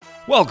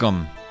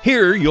Welcome.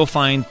 Here you'll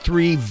find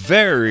three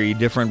very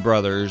different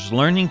brothers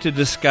learning to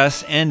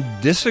discuss and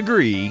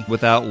disagree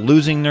without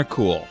losing their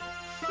cool.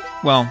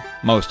 Well,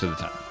 most of the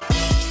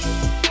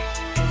time.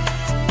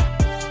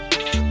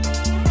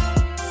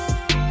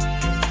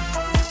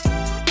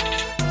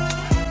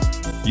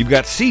 You've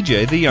got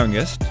CJ, the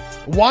youngest.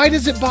 Why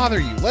does it bother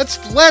you? Let's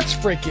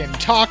freaking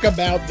talk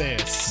about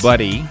this.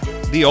 Buddy,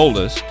 the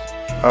oldest.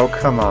 Oh,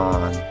 come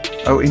on.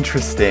 Oh,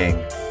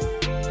 interesting.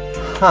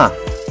 Huh.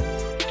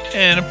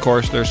 And of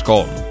course, there's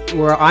Colton.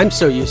 Where I'm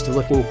so used to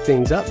looking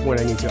things up when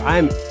I need to.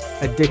 I'm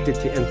addicted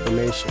to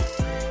information.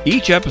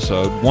 Each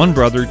episode, one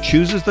brother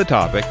chooses the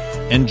topic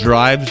and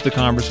drives the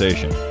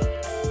conversation.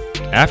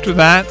 After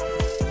that,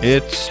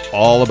 it's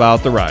all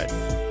about the ride.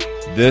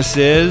 This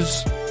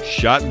is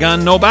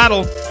Shotgun No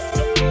Battle.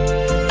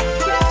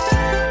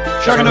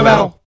 Shotgun No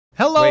Battle.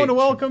 Hello Wait. and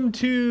welcome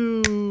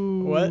to...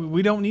 What?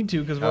 We don't need to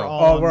because we're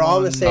all we're all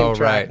on the same Oh,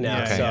 track right. now,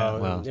 Yeah, so yeah.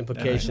 Well,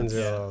 implications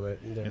yeah. are a little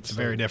bit different. It's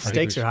very different.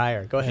 Stakes are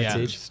higher. Go ahead, Yeah.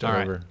 Siege.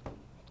 Start All right.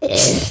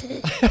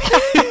 over.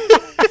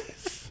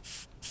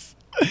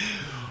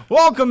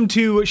 Welcome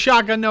to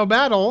Shotgun No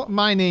Battle.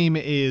 My name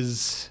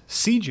is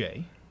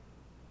CJ.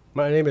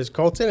 My name is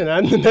Colton, and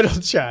I'm the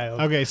middle child.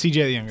 Okay, CJ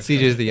the youngest.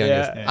 CJ's the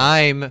youngest. Yeah.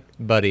 I'm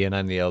Buddy, and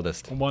I'm the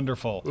eldest.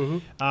 Wonderful.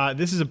 Mm-hmm.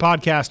 This is a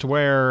podcast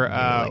where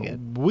I like it.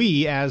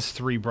 we, as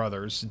three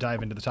brothers,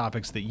 dive into the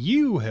topics that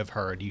you have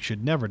heard you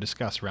should never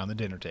discuss around the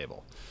dinner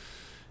table.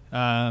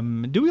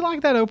 Do we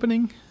like that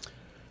opening?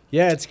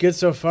 Yeah, it's good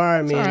so far.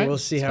 I mean, all right. we'll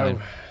see It's how,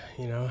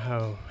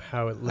 fine.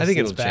 how it listens I think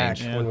it'll back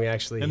change. Yeah. when we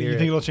actually And hear you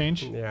think it. it'll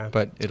change? Yeah,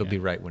 But it'll be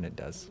right when it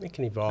does. it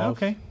can evolve.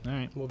 Okay. All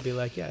right. We'll be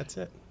like, yeah, that's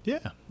it. Yeah.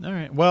 All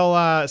right.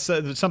 Well,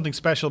 so something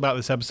special about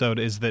this episode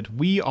is that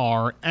we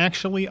are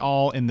actually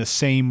all in the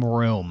same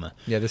room.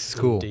 Yeah, this is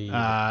cool. Indeed.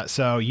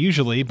 So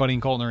usually Buddy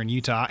and Colton are in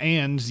Utah,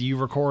 and you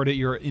record at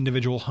your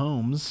individual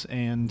homes,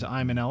 and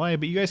I'm in LA,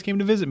 but you guys came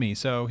to visit me,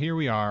 so here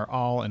we are,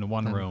 all in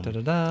one room.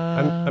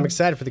 Da-da-da. I'm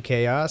excited for the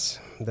chaos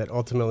that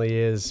ultimately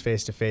is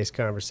face-to-face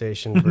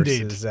conversation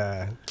Indeed. versus,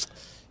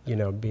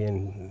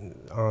 being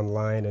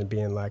online and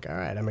being like, all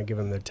right, I'm going to give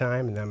them their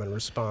time and I'm going to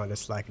respond.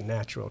 It's like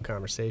natural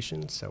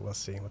conversation. So we'll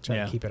see. We'll try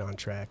Yeah. to keep it on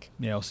track.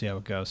 Yeah, we'll see how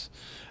it goes.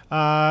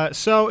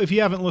 So if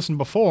you haven't listened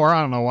before,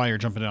 I don't know why you're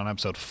jumping in on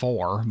episode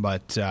 4,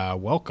 but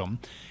welcome.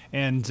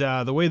 And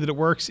the way that it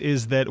works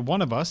is that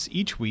one of us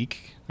each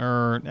week,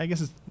 or I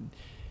guess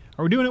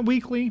are we doing it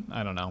weekly?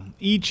 I don't know.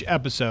 Each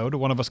episode,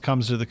 one of us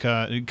comes to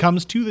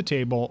the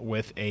table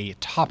with a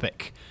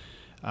topic.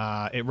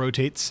 It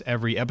rotates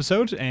every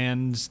episode,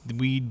 and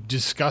we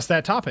discuss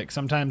that topic.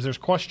 Sometimes there's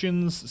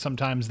questions,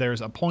 sometimes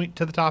there's a point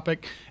to the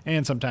topic,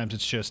 and sometimes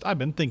it's just, I've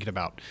been thinking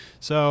about.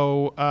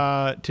 So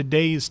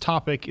today's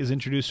topic is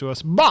introduced to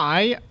us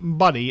by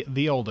Buddy,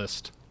 the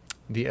oldest.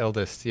 The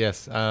eldest,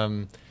 yes.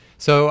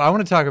 So I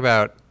want to talk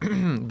about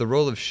the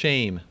role of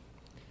shame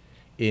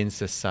in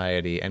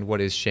society and what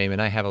is shame.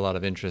 And I have a lot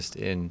of interest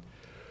in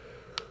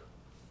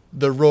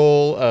the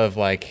role of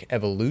like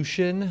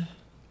evolution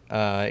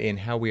in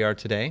how we are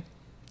today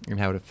and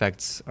how it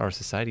affects our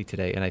society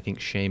today. And I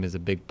think shame is a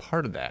big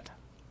part of that,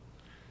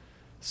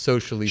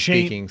 socially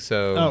Shame- speaking.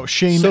 So Oh,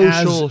 shame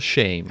social as-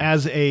 shame.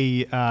 As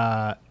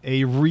an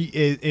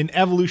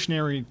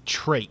evolutionary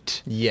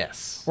trait,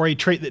 Yes. or a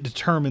trait that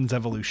determines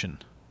evolution.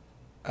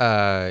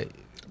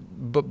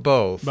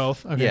 Both.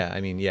 Both? Okay. Yeah,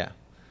 I mean, yeah.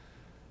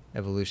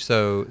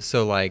 Evolution.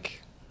 So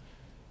like,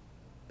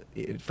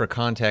 for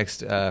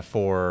context, I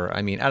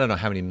don't know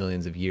how many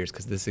millions of years,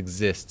 because this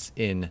exists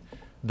in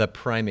the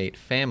primate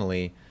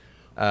family.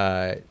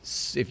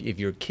 If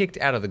you're kicked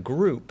out of the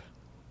group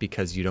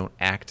because you don't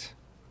act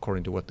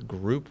according to what the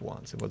group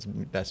wants and what's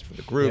best for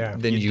the group, Yeah.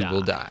 then You you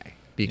will die. die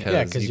because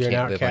Yeah, because you you're an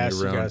can't live on outcast.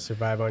 your You own. got to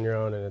survive on your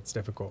own, and it's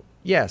difficult.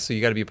 Yeah, so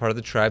you got to be a part of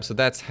the tribe. So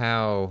that's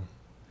how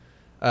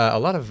a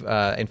lot of,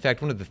 in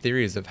fact, one of the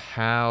theories of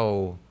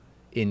how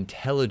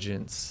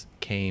intelligence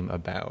came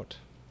about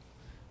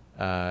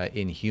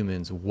in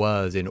humans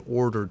was in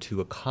order to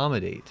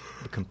accommodate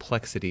the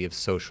complexity of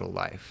social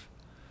life.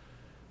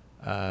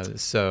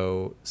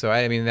 So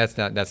I mean that's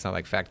not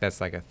like fact.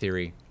 That's like a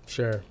theory.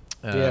 Sure.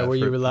 Uh, Yeah, where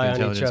you for rely on each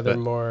intelligence, other but-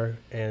 more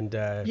and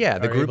Yeah,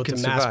 the are group able can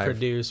to mass survive.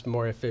 produce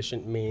more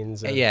efficient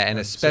means. Of, Yeah, and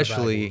of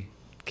especially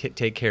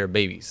take care of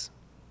babies.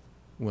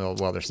 Well,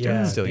 while they're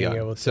surviving. still being young.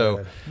 able to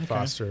So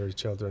foster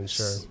children.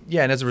 Sure.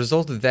 yeah, and as a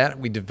result of that,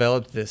 we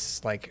developed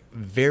this like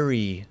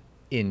very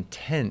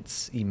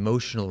intense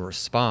emotional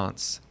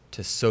response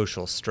to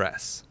social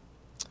stress,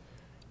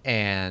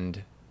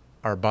 and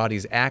our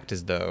bodies act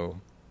as though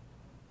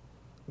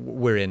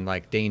we're in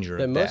like danger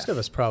That of most death. of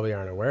us probably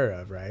aren't aware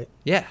of, right?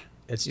 Yeah,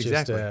 It's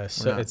exactly.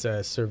 just We're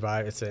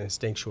not. it's an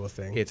instinctual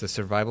thing. It's a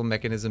survival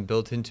mechanism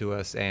built into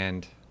us,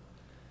 and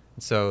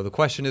so the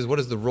question is, what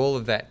is the role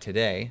of that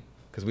today?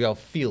 Because we all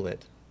feel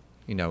it,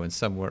 in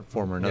some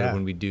form or another Yeah.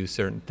 when we do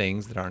certain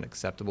things that aren't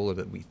acceptable or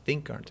that we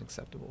think aren't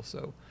acceptable.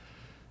 So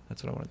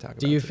that's what I want to talk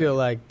about. Do you today. feel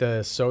like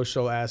the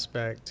social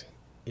aspect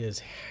is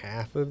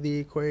half of the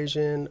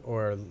equation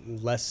or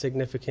less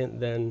significant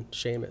than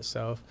shame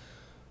itself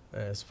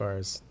as far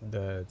as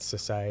the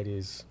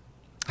society's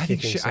I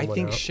think kicking I someone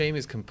think out. shame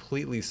is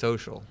completely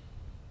social.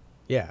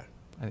 Yeah,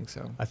 I think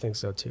so. I think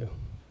so too.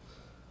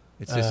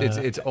 It's just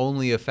it's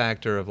only a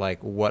factor of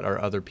like what are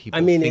other people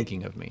I mean,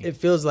 thinking of me. It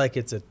feels like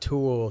it's a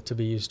tool to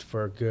be used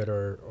for good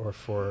or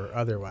for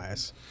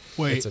otherwise.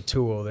 Wait. It's a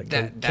tool that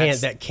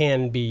That's- that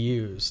can be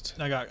used.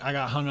 I got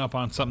hung up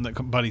on something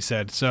that Buddy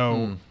said.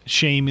 So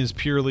shame is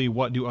purely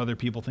what do other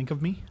people think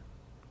of me?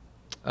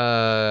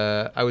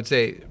 I would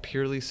say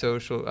purely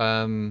social.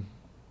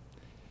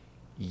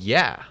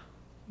 Yeah,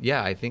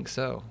 I think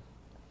so.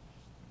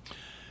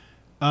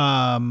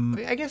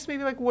 I guess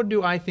maybe like what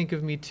do I think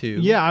of me too?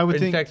 Yeah, I would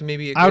In think. fact,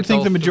 maybe it I would gets think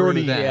all the through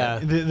majority. that. Yeah.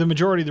 The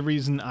majority of the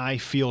reason I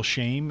feel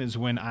shame is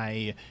when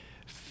I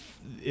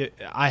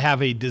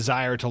have a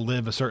desire to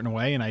live a certain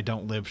way and I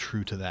don't live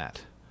true to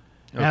that.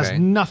 It has Okay.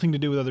 nothing to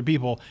do with other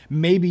people.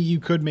 Maybe you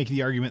could make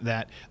the argument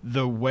that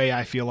the way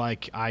I feel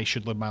like I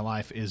should live my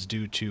life is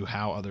due to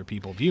how other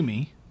people view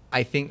me.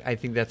 I think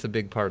that's a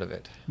big part of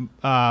it.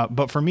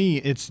 But for me,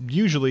 it's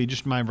usually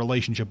just my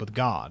relationship with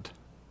God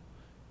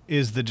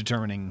is the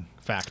determining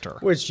factor.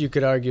 Which you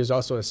could argue is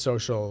also a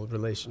social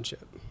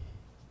relationship,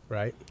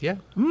 right? Yeah.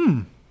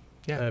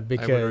 Yeah. I would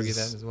Because argue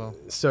that as well.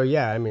 So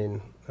yeah, I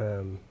mean,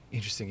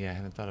 Interesting. Yeah, I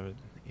haven't thought of it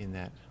in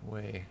that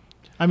way.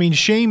 I mean,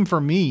 shame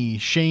for me,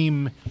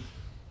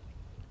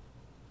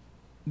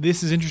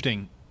 this is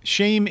interesting.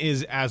 Shame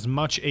is as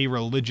much a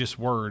religious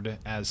word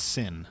as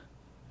sin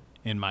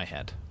in my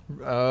head.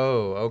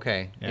 Oh,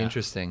 okay. Yeah.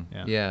 Interesting.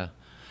 Yeah. Yeah.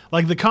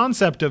 Like the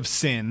concept of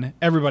sin,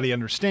 everybody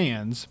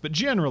understands, but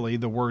generally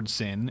the word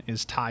sin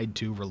is tied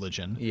to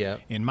religion. Yeah.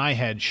 In my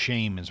head,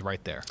 shame is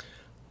right there.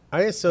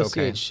 I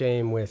associate Okay.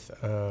 shame with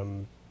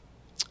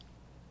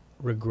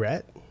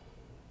regret,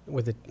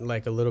 with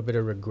like a little bit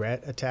of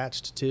regret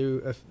attached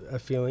to a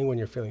feeling when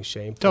you're feeling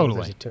shameful.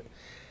 Totally.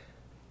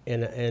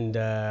 And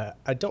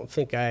I don't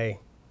think I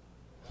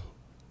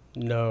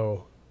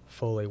know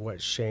fully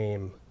what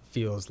shame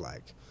feels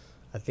like.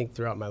 I think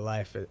throughout my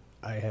life,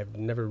 I have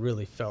never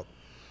really felt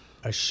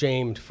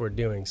ashamed for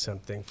doing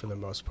something for the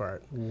most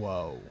part.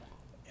 Whoa.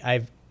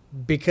 And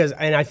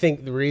I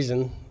think the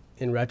reason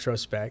in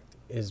retrospect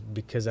is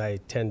because I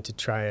tend to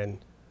try and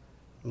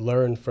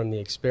learn from the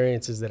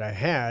experiences that I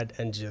had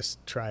and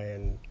just try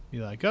and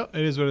You're like, oh,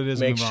 it is what it is.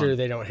 make move sure on.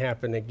 they don't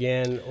happen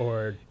again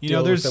or You know,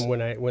 deal with there's- them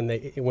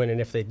when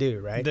and if they do,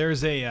 right?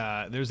 There's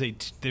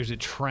a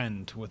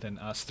trend within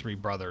us three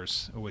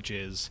brothers, which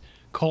is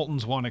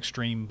Colton's one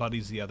extreme,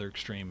 Buddy's the other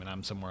extreme, and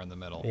I'm somewhere in the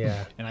middle.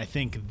 Yeah. And I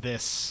think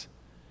this,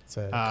 It's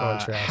a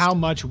contrast. how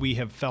much we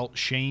have felt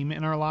shame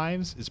in our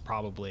lives is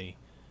probably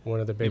one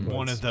of the big one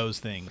ones. of those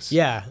things.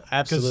 Yeah,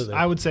 absolutely.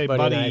 I would say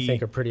Buddy and I Buddy-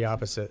 think are pretty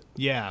opposite.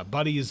 Yeah,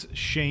 Buddy's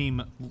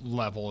shame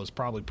level is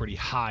probably pretty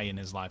high in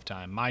his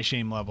lifetime. My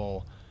shame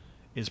level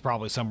is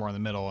probably somewhere in the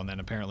middle, and then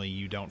apparently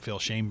you don't feel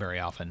shame very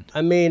often.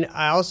 I mean,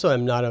 I also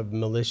am not a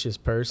malicious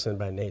person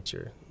by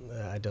nature.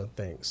 I don't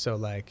think so.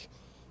 Like,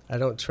 I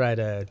don't try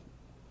to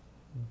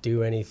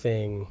do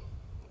anything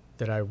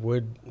that I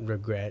would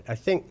regret. I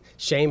think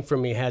shame for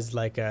me has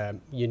like a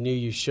you knew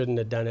you shouldn't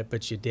have done it,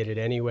 but you did it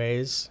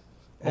anyways,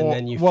 and Well-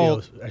 then you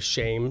well, feel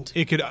ashamed.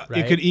 It could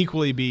Right?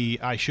 equally be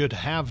I should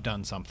have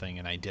done something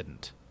and I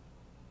didn't.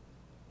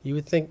 You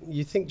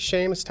think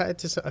shame is tied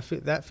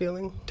to that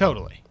feeling?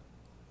 Totally.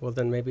 Well,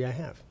 then maybe I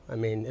have. I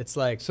mean, it's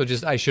like So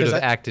just I should 'Cause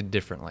have I- acted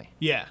differently.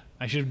 Yeah,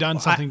 I should have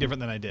done something different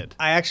than I did.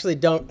 I actually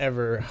don't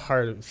ever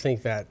hard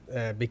think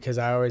that because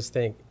I always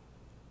think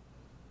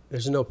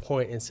there's no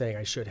point in saying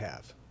I should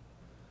have.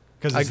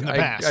 Because it's in the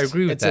past. I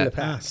agree with It's that. in the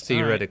past.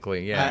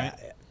 Theoretically, yeah.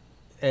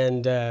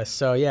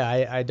 So yeah,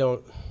 I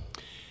don't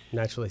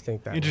naturally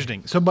think that way.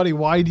 Interesting. So, Buddy,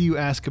 why do you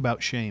ask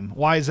about shame?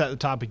 Why is that the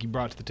topic you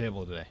brought to the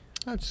table today?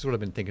 That's just what I've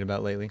been thinking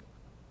about lately.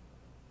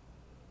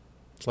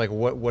 It's like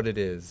what it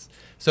is.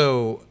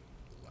 So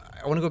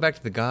I want to go back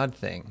to the God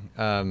thing.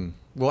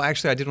 Well,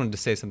 actually, I did want to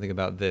say something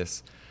about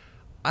this.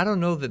 I don't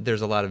know that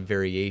there's a lot of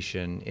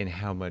variation in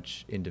how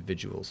much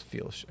individuals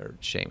feel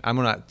shame. I'm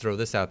going to throw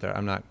this out there.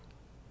 I'm not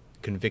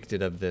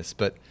convicted of this,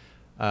 but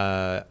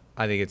I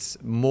think it's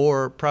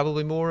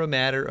probably more a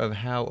matter of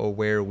how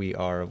aware we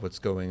are of what's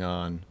going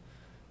on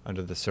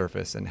under the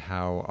surface and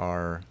how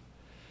our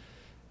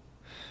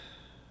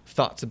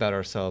thoughts about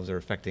ourselves are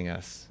affecting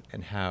us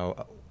and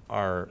how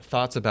our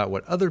thoughts about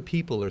what other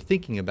people are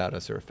thinking about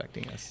us are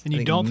affecting us. And I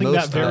you don't think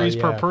most that varies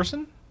per yeah.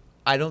 person?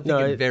 I don't think No,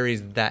 it it-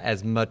 varies that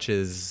as much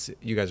as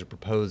you guys are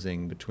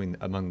proposing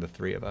among the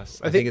three of us.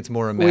 I think think it's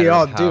more a we matter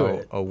all of do how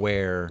it.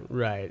 aware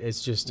Right.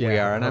 It's just we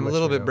are. And how I'm a much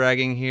little we bit know.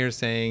 bragging here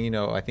saying,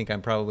 I think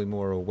I'm probably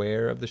more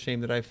aware of the shame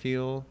that I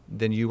feel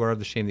than you are of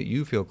the shame that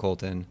you feel,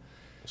 Colton.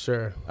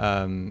 Sure.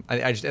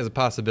 I just as a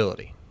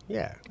possibility.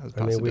 Yeah. As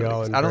I mean, we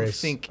all possibilities. embrace I don't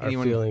think our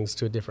anyone- feelings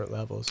to different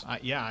levels.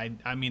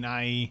 I mean,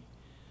 I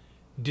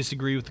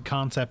disagree with the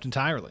concept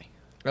entirely.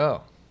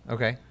 Oh,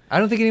 okay. I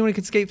don't think anyone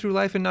could skate through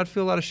life and not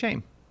feel a lot of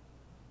shame.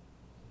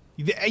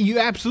 You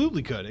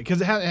absolutely could,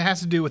 because it has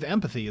to do with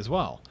empathy as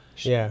well.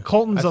 Yeah.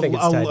 Colton's I think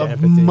it's tied to a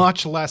empathy.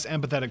 much less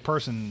empathetic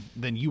person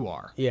than you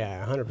are.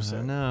 Yeah, I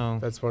 100%. know.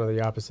 That's one of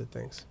the opposite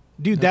things.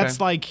 Dude, that's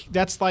like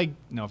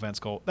no offense,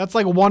 Colt. That's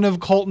like one of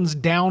Colton's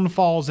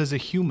downfalls as a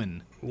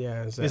human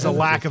Yeah, is a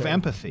lack of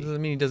empathy.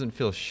 Doesn't mean he doesn't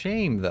feel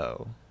shame,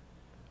 though.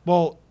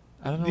 Well,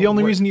 I don't know. the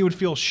only reason you would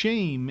feel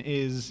shame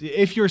is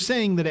if you're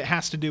saying that it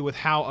has to do with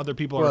how other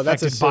people are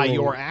affected by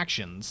your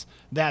actions.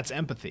 That's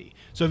empathy.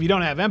 So if you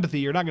don't have empathy,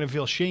 you're not going to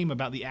feel shame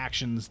about the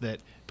actions that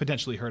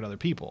potentially hurt other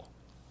people.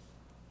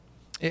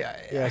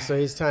 Yeah, so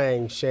he's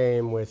tying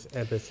shame with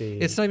empathy.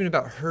 It's not even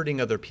about hurting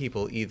other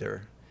people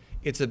either.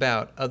 It's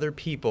about other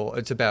people.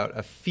 It's about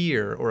a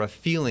fear or a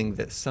feeling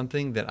that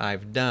something that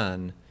I've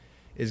done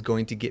is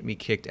going to get me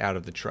kicked out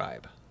of the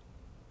tribe,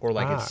 or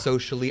like it's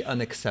socially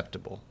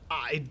unacceptable.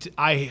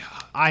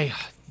 I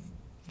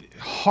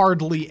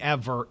hardly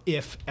ever,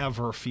 if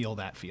ever, feel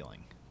that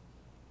feeling.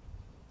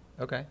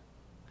 Okay.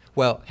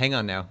 Well, hang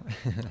on now.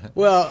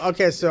 Well,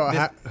 okay, so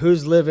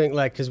who's living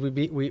like? Because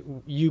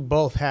you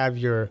both have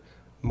your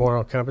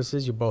moral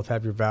compasses, you both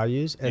have your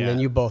values, and then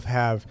you both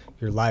have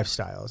your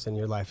lifestyles and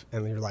your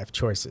life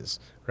choices,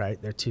 right?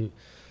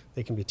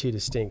 They can be two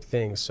distinct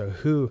things.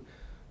 So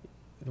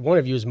one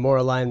of you is more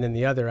aligned than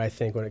the other, I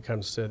think, when it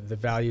comes to the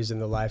values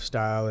and the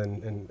lifestyle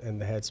and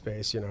the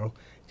headspace,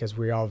 because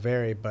we all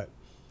vary, but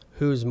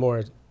who's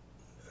more,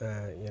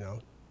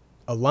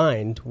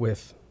 aligned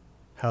with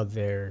how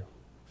they're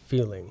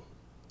feeling,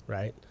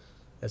 right?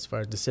 As far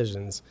as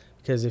decisions.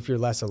 Because if you're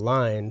less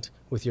aligned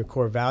with your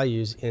core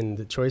values in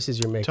the choices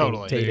you're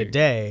making day to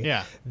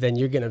day, then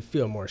you're going to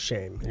feel more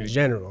shame in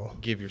general.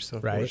 Give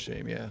yourself more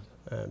shame,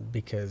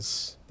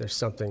 because there's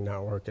something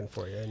not working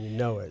for you and you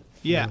know it.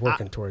 Yeah. You're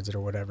working towards it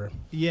or whatever.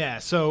 Yeah.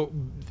 So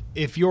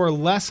if you're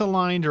less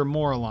aligned or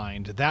more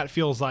aligned, that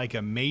feels like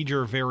a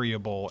major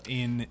variable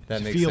in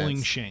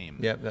feeling shame.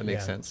 Yep, that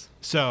makes sense.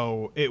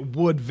 So it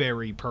would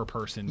vary per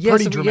person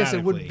pretty dramatically. Yes,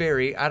 it would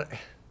vary.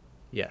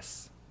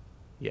 Yes.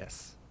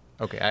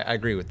 Okay, I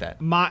agree with that.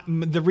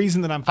 The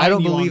reason that I'm I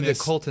don't you believe on that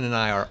this, Colton and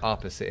I are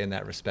opposite in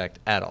that respect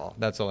at all.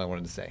 That's all I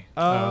wanted to say.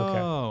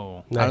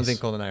 Oh. Nice. I don't think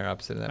Colton and I are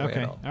opposite in that way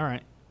at all. All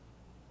right.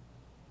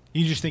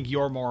 You just think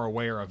you're more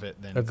aware of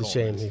it than of the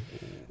Colton shame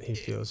is. he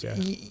feels,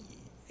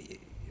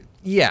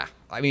 Yeah,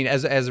 I mean,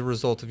 as a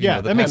result of the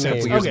that makes past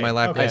couple sense. years of Okay, my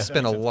life, okay. I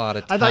spent a lot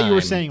of time. I thought you were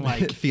saying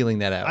like feeling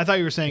that out. I thought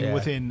you were saying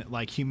within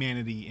like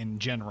humanity in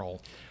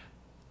general.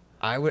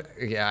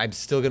 I'm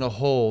still going to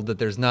hold that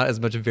there's not as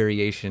much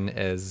variation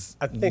as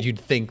you'd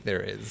think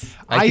there is.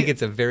 I think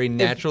it's a very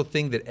natural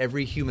thing that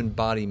every human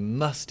body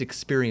must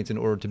experience in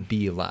order to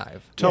be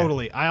alive.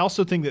 Totally. Yeah. I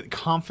also think that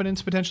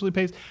confidence potentially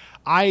pays.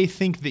 I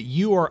think that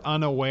you are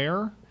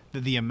unaware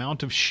that the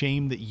amount of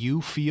shame that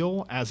you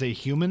feel as a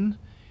human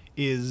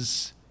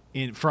is,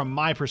 from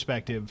my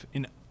perspective,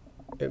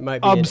 it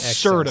might be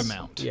absurd an excess.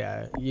 amount.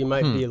 Yeah, you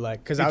might be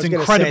like, because I was It's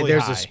going to say incredibly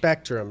there's high. a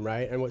spectrum,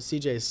 right? And what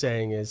CJ is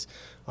saying is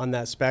on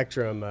that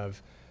spectrum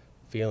of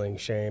feeling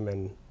shame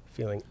and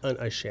feeling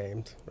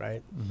unashamed,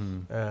 right?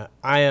 Mm-hmm.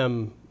 I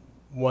am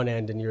one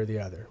end and you're the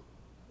other.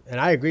 And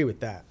I agree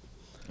with that.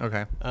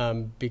 Okay.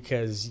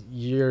 Because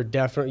you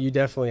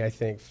definitely, I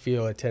think,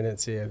 feel a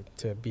tendency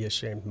to be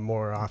ashamed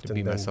more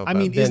often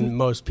than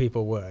most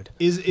people would.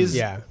 Is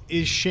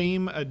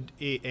shame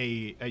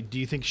do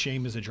you think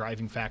shame is a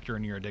driving factor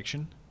in your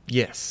addiction?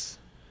 Yes.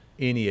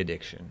 Any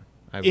addiction.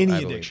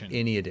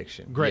 Any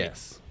addiction. Great.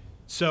 Yes.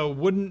 So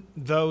wouldn't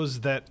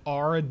those that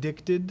are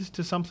addicted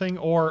to something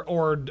or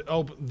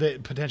that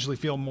potentially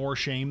feel more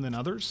shame than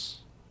others?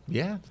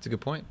 Yeah, that's a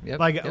good point. Yep.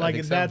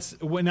 Like that's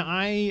when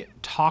I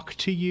talk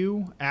to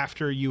you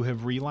after you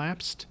have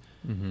relapsed,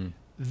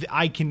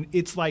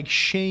 it's like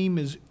shame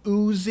is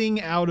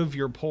oozing out of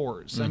your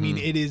pores. I mean,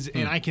 it is,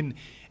 and I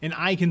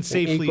can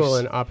safely equal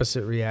and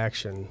opposite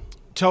reaction.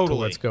 Totally.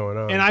 To what's going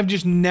on. And I've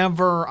just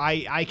never,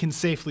 I can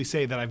safely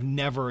say that I've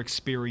never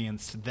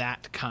experienced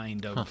that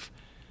kind of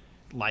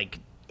like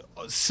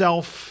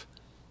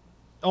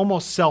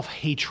almost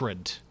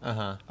self-hatred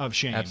of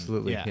shame.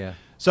 Absolutely. Yeah.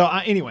 So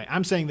anyway,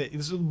 I'm saying that,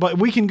 but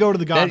we can go to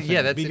the God thing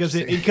that's because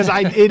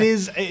it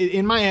is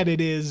in my head. It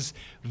is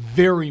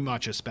very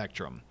much a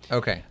spectrum.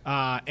 Okay.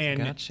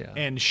 Gotcha.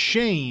 And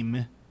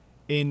shame,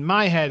 in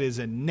my head, is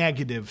a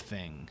negative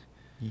thing.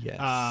 Yes.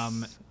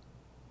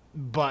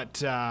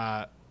 But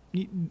I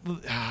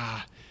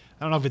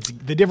don't know if it's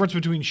the difference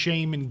between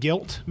shame and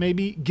guilt.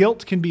 Maybe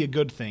guilt can be a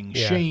good thing.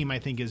 Yeah. Shame, I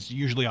think, is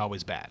usually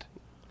always bad.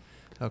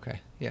 Okay.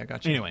 Yeah.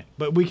 Gotcha. Anyway,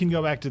 but we can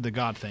go back to the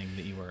God thing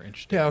that you were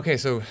interested in. Yeah. Okay.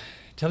 So.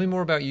 Tell me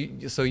more about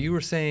you. So you were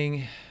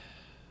saying,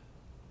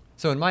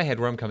 so in my head,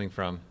 where I'm coming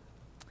from,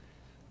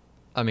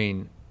 I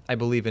mean, I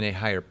believe in a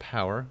higher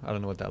power. I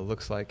don't know what that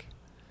looks like,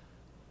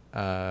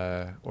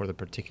 or the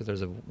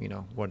particulars of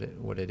what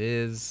it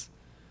is.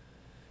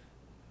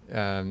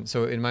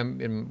 So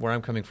in where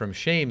I'm coming from,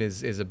 shame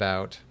is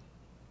about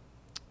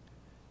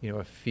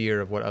a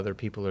fear of what other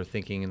people are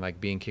thinking and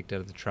like being kicked out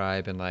of the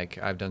tribe and like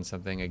I've done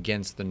something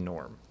against the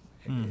norm.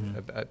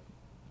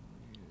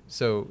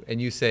 So, and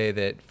you say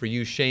that for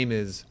you, shame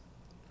is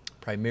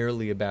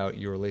primarily about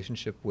your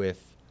relationship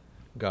with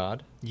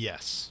God.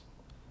 Yes.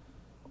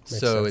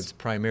 So it's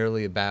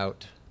primarily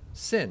about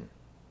sin.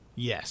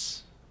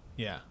 Yes.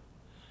 Yeah.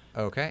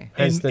 Okay.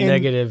 Hence the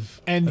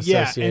negative and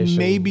association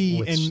maybe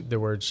with the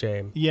word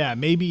shame. Yeah,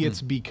 maybe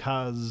it's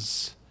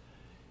because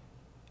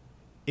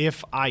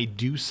if I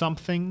do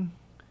something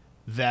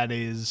that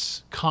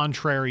is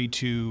contrary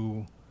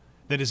to,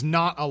 that is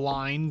not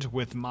aligned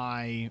with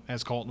my,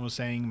 as Colton was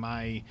saying,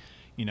 my,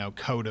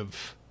 code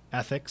of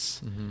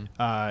ethics,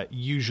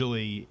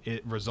 usually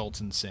it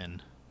results in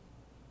sin.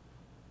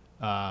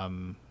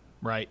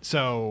 Right?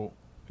 So,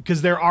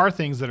 because there are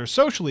things that are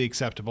socially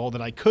acceptable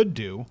that I could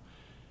do,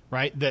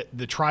 right? That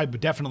the tribe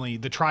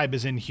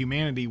as in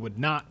humanity would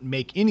not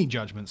make any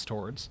judgments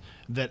towards,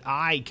 that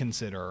I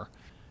consider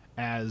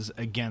as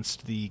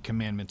against the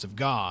commandments of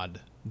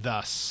God.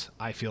 Thus,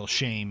 I feel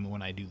shame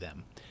when I do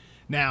them.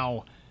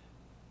 Now,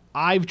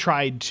 I've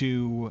tried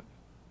to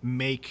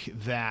make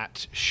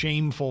that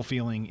shameful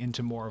feeling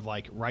into more of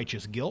like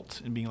righteous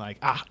guilt and being like,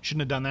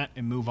 shouldn't have done that,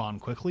 and move on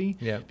quickly.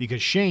 Yeah.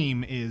 Because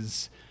shame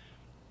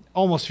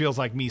almost feels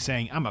like me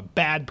saying I'm a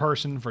bad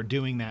person for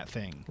doing that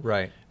thing.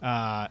 Right.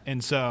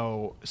 And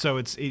so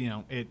it's,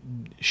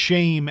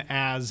 shame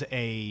as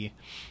a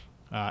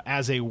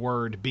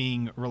word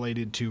being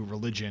related to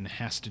religion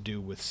has to do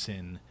with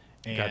sin.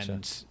 And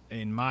Gotcha.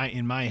 in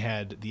my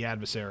head, the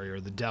adversary or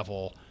the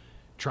devil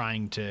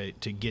trying to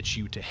get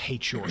you to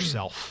hate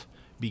yourself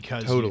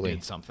because Totally. you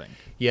did something.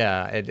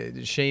 Yeah.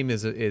 Shame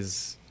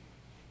is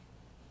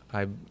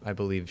I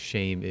believe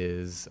shame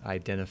is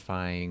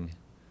identifying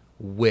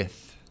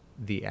with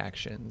the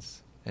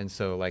actions. And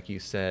so, like you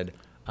said,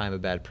 I'm a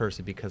bad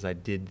person because I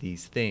did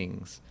these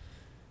things.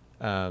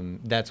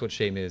 That's what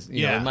shame is.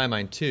 You know, in my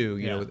mind too,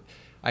 you know,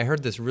 I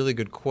heard this really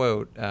good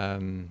quote,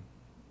 from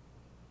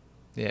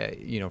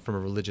a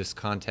religious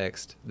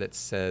context that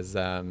says,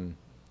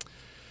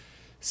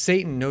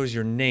 Satan knows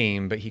your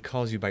name, but he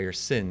calls you by your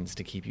sins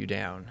to keep you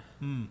down.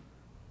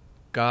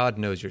 God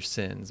knows your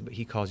sins, but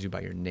he calls you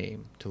by your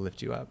name to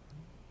lift you up.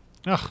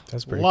 Oh,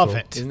 That's pretty love cool.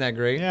 it. Isn't that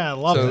great? Yeah, I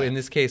love so that. in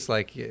this case,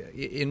 like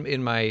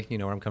in my,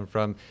 where I'm coming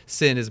from,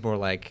 sin is more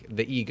like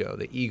the ego.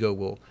 The ego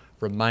will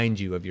remind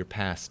you of your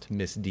past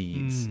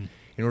misdeeds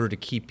in order to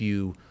keep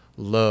you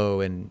low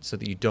and so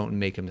that you don't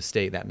make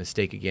that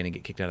mistake again and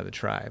get kicked out of the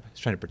tribe. It's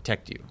trying to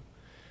protect you.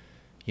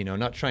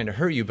 Not trying to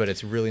hurt you, but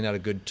it's really not a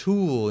good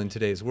tool in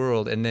today's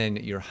world. And then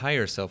your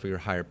higher self or your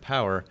higher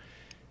power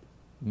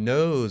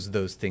knows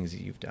those things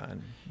that you've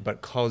done,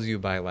 but calls you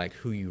by like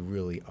who you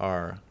really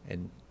are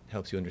and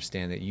helps you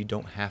understand that you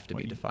don't have to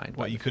be defined by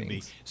what you the could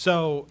be. things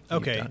So,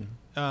 you've okay.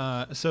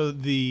 done. So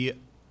the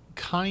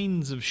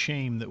kinds of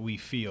shame that we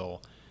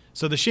feel,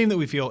 the shame that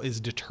we feel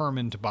is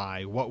determined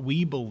by what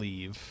we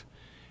believe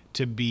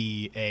to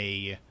be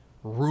a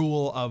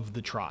rule of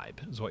the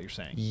tribe, is what you're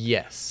saying.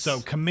 Yes.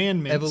 So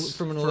commandments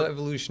from an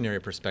evolutionary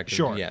perspective.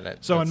 Sure. Yeah.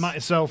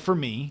 So for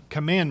me,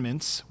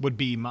 commandments would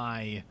be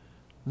my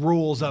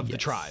rules of the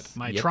Yes. tribe.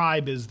 My Yep.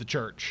 tribe is the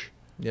church.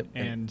 Yep.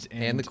 And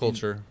the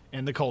culture.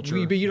 And the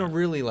culture. But you don't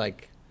really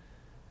like.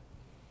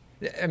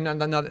 I'm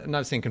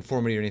not saying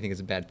conformity or anything is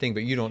a bad thing,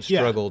 but you don't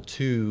struggle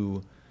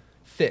to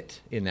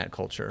fit in that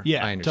culture.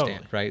 Yeah, I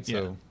understand, totally. right? Yeah.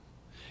 So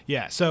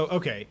Yeah. So,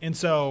 okay. And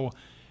so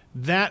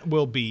that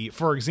will be,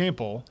 for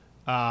example,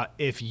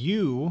 if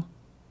you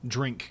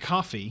drink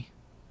coffee,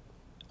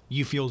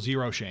 you feel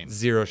zero shame.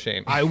 zero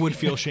shame. I would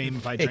feel shame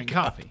if I drank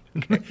coffee.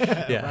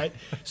 Yeah. Right.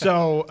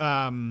 So,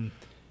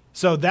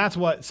 so that's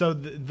what, so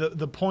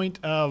the point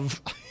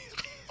of,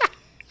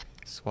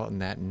 Swatting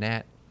that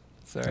gnat.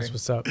 Sorry. That's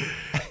what's up.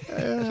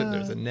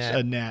 There's a gnat.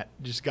 a gnat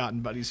just got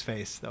in Buddy's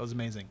face. That was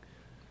amazing.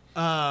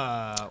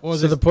 What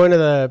was So it? the point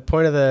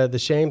of the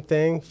shame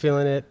thing,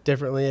 feeling it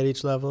differently at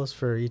each level is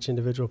for each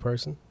individual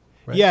person.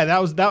 Right? Yeah,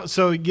 that was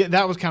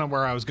kind of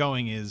where I was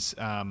going is,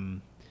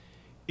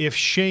 if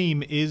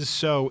shame is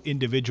so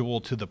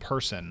individual to the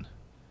person,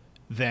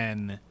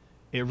 then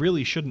it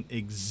really shouldn't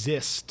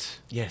exist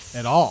Yes.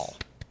 at all.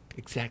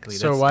 Exactly.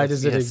 So why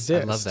does it yes,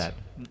 exist? I love that.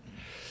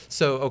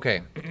 So,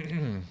 okay.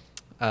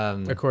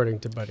 According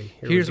to Buddy.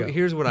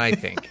 Here's what I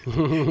think.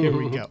 Here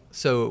we go.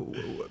 So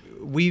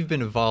we've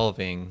been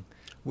evolving.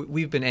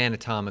 We've been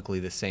anatomically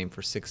the same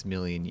for 6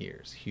 million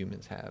years.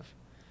 Humans have.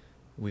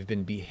 We've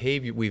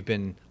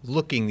been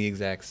looking the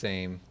exact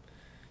same.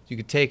 You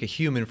could take a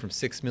human from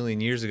 6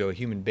 million years ago, a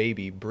human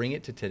baby, bring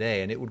it to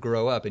today, and it would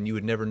grow up, and you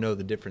would never know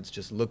the difference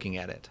just looking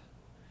at it.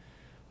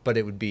 But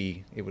it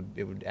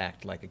would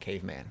act like a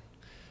caveman.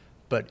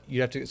 But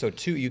you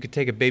could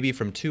take a baby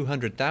from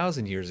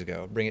 200,000 years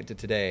ago, bring it to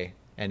today,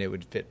 and it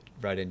would fit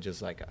right in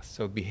just like us.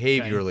 So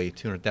behaviorally,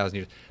 200,000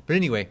 years. But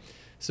anyway,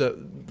 so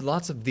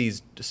lots of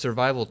these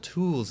survival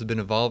tools have been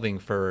evolving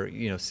for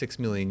 6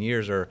 million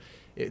years, or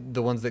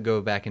the ones that go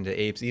back into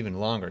apes even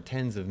longer,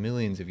 tens of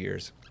millions of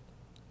years.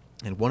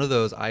 And one of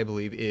those, I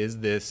believe, is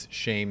this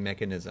shame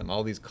mechanism.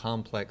 All these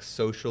complex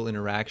social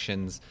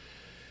interactions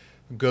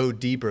go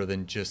deeper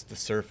than just the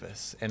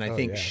surface. And I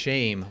think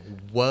shame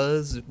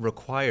was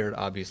required,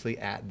 obviously,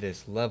 at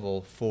this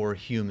level for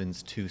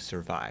humans to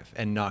survive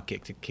and not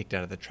get kicked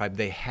out of the tribe.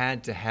 They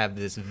had to have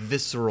this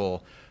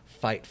visceral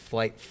fight,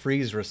 flight,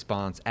 freeze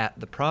response at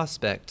the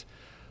prospect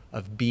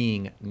of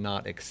being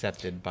not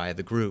accepted by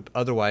the group.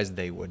 Otherwise,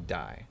 they would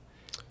die.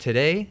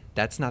 Today,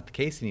 that's not the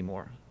case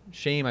anymore.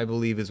 Shame, I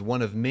believe, is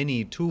one of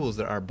many tools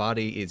that our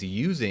body is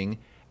using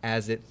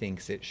as it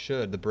thinks it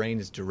should. The brain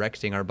is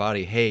directing our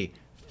body, hey,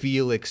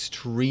 feel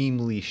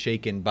extremely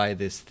shaken by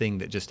this thing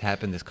that just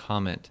happened, this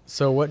comment.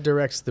 So what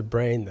directs the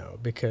brain, though?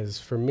 Because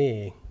for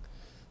me,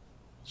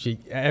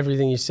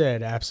 everything you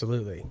said,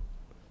 absolutely.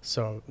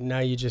 So now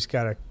you just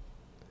gotta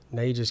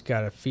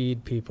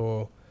feed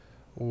people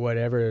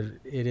whatever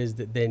it is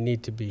that they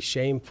need to be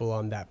shameful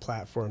on that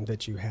platform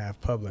that you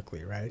have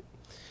publicly, right?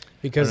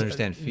 Because I don't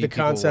understand. Feed the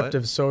people concept what?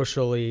 of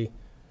socially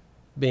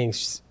being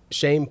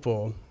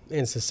shameful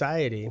in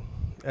society,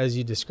 as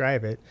you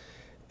describe it,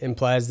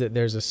 implies that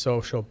there's a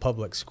social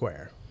public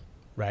square,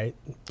 right?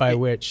 By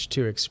which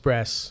to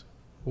express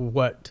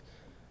what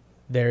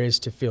there is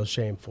to feel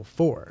shameful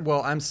for.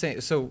 Well, I'm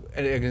saying, so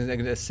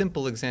a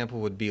simple example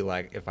would be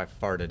like if I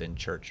farted in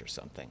church or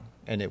something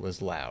and it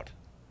was loud.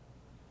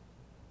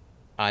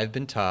 I've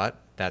been taught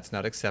that's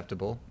not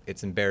acceptable.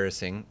 It's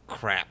embarrassing.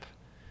 Crap.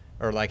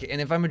 Or like, and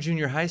if I'm a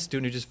junior high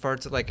student who just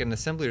farts at like an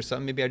assembly or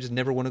something, maybe I just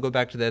never want to go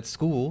back to that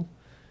school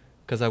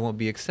because I won't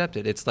be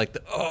accepted. It's like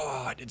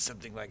I did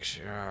something like,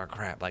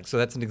 crap. Like, so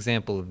that's an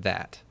example of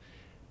that.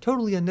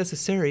 Totally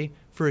unnecessary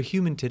for a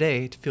human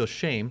today to feel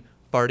shame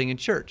farting in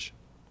church.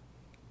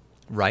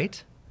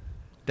 Right?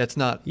 That's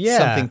not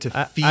something to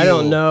feel I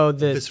don't know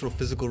that visceral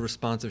physical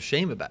response of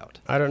shame about.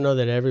 I don't know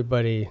that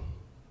everybody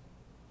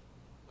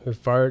who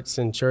farts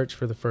in church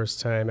for the first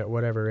time at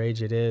whatever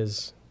age it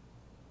is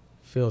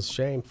feels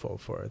shameful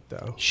for it,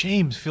 though.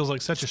 Shame feels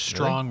like such a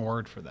strong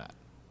word for that.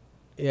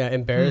 Yeah,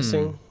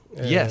 embarrassing.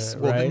 Yes.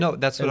 Well, right? no,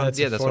 that's what And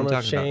that's what I'm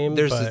talking shame,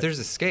 about. There's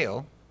a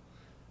scale.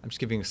 I'm just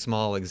giving a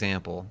small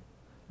example.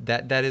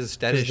 That is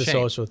the shame.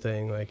 social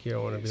thing. Like, you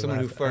don't want to be Someone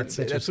who laughing.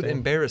 farts. That's what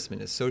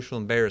embarrassment is. Social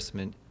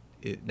embarrassment.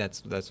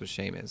 That's what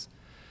shame is.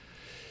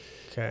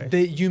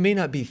 Okay. You may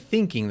not be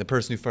thinking, the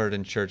person who farted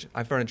in church,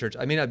 I farted in church,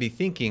 I may not be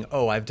thinking,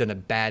 oh, I've done a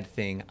bad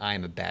thing,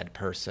 I'm a bad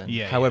person.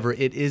 Yeah, However,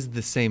 it is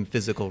the same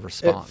physical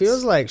response. It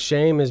feels like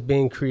shame is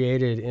being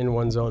created in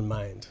one's own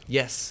mind.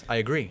 Yes, I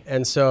agree.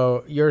 And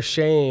so your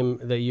shame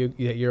that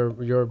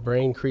your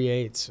brain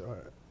creates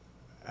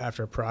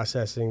after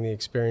processing the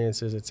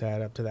experiences it's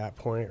had up to that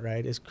point,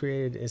 right, is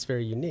created, it's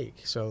very unique.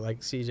 So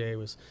like CJ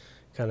was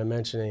kind of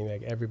mentioning,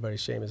 like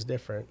everybody's shame is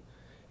different.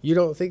 You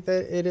don't think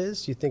that it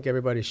is? You think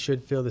everybody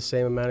should feel the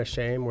same amount of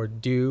shame or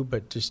do,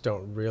 but just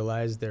don't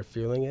realize they're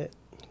feeling it?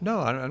 No,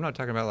 I'm not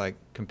talking about like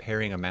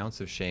comparing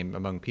amounts of shame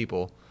among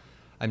people.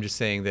 I'm just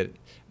saying that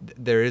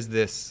there is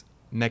this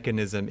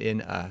mechanism in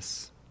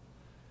us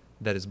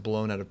that is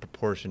blown out of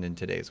proportion in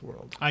today's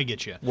world. I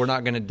get you. We're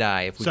not going to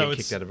die if we So get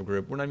kicked out of a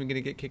group. We're not even going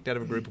to get kicked out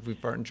of a group if we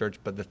fart in church,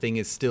 but the thing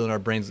is still in our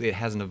brains. It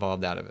hasn't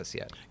evolved out of us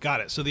yet.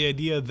 Got it. So the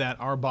idea that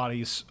our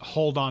bodies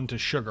hold on to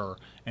sugar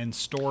and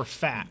store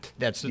fat.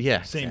 That's same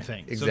thing.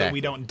 Exactly. So that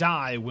we don't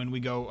die when we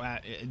go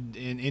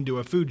into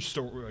a food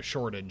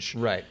shortage.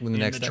 Right. When the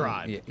in next the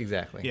tribe. Yeah,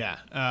 exactly. Yeah.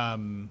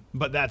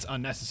 But that's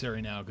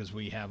unnecessary now because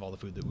we have all the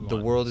food that we want. The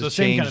world has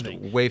same changed kind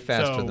of thing. way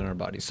faster than our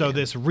bodies. So can.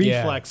 this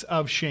reflex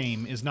of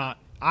shame is not.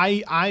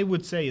 I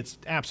would say it's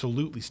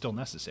absolutely still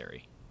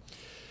necessary.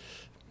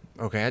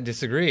 Okay, I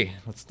disagree.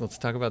 Let's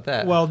talk about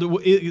that. Well,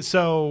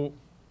 so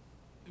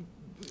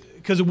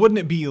because wouldn't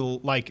it be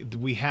like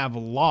we have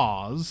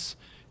laws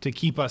to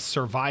keep us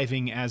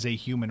surviving as a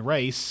human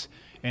race,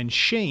 and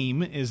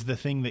shame is the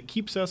thing that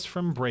keeps us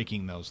from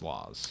breaking those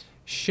laws?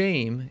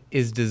 Shame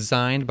is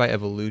designed by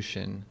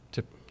evolution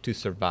to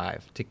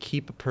survive, to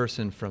keep a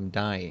person from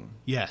dying.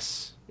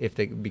 Yes.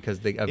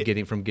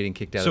 Getting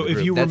kicked out So of the if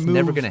group. you That's remove,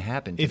 never going to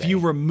happen today. If you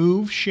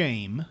remove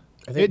shame,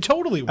 it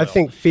totally will. I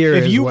think fear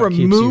if is you what remove,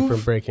 keeps you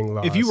from breaking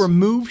laws. If you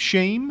remove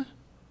shame,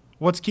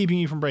 what's keeping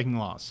you from breaking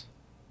laws?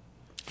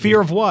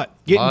 Fear of what?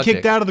 Getting Logic.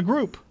 kicked out of the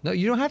group. No,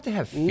 you don't have to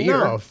have fear.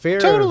 No, fear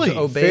Totally. of,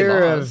 Obey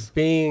fear laws. of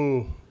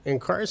being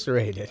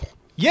incarcerated.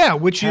 Yeah,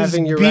 which is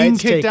Having your being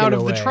rights kicked taken out of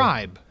away. the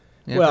tribe.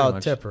 Yeah, well, pretty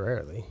much.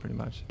 temporarily. Pretty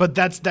much. But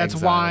that's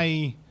Exiled.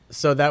 why.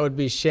 So that would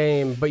be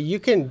shame. But you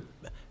can,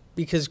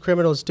 because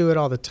criminals do it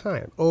all the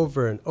time,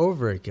 over and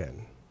over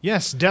again.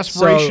 Yes,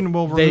 desperation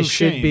will remove they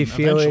should shame be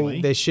feeling.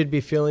 eventually. They should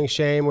be feeling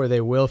shame, or they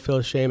will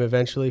feel shame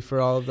eventually for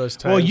all of those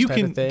times. Well, you type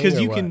can of thing, because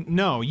or you what? can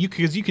no,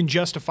 because you can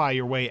justify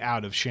your way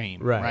out of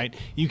shame, Right.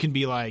 You can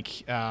be like,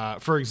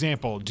 for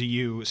example, do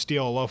you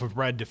steal a loaf of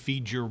bread to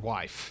feed your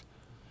wife?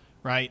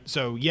 Right.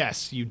 So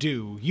yes, you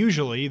do.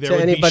 Usually, there to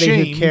would anybody be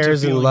shame who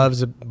cares to and feeling-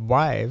 loves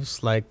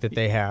wives like that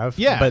they have.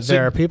 Yeah, but so-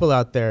 there are people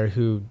out there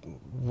who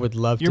would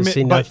love to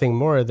see but- nothing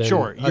more than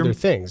sure, other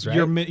things,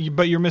 right?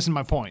 But you're missing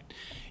my point.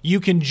 You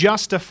can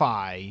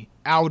justify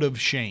out of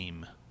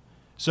shame.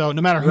 So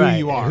no matter who Right,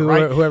 you are,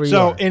 whoever you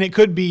so, are. and it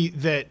could be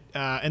that,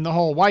 and the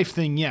whole wife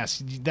thing,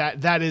 yes,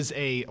 that is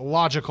a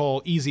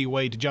logical, easy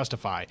way to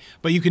justify.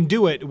 But you can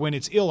do it when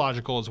it's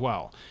illogical as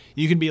well.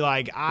 You can be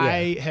like,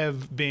 I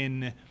have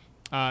been,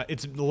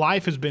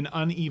 life has been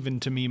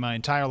uneven to me my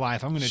entire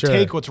life. I'm going to Sure.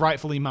 take what's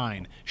rightfully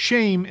mine.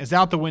 Shame is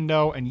out the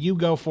window, and you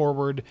go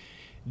forward,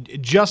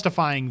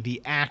 justifying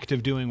the act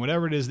of doing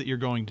whatever it is that you're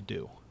going to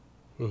do.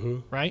 Mm-hmm.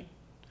 Right?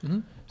 Mm-hmm.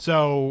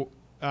 So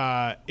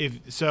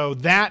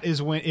that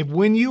is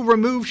when you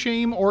remove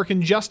shame or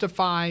can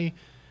justify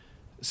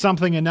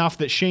something enough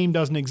that shame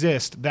doesn't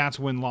exist, that's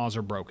when laws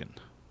are broken.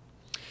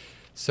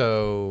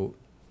 So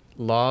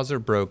laws are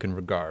broken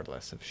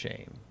regardless of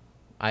shame.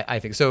 I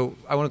think so.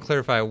 I want to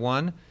clarify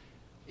one.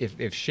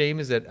 If shame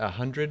is at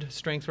 100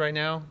 strength right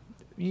now,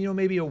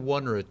 maybe a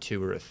 1 or a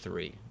 2 or a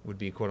 3 would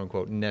be quote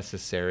unquote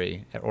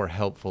necessary or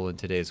helpful in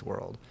today's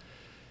world,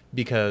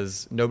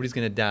 because nobody's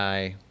going to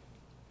die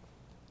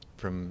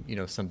from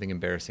something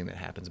embarrassing that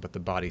happens, but the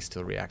body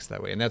still reacts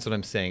that way. And that's what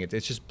I'm saying.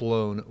 It's just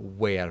blown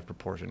way out of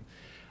proportion.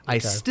 Okay. I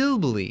still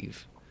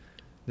believe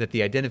that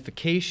the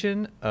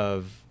identification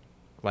of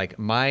like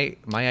my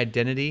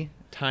identity,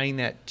 tying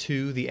that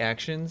to the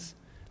actions,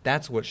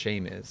 that's what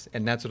shame is.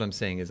 And that's what I'm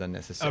saying is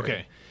unnecessary.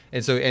 Okay.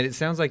 And it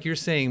sounds like you're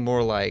saying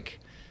more like,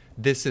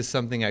 this is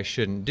something I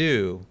shouldn't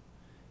do,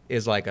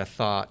 is like a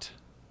thought.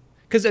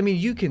 Because,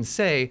 you can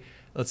say,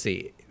 let's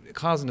see,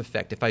 cause and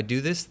effect. If I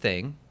do this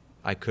thing,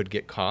 I could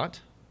get caught.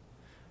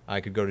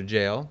 I could go to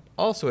jail.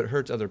 Also, it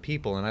hurts other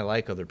people, and I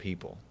like other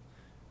people.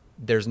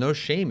 There's no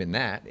shame in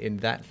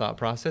that thought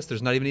process.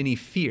 There's not even any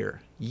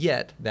fear.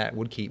 Yet, that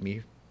would keep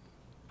me.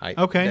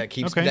 That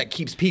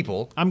keeps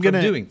people from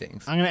doing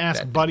things. I'm going to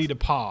ask Buddy to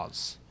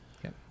pause.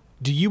 Yeah.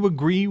 Do you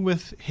agree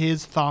with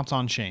his thoughts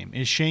on shame?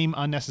 Is shame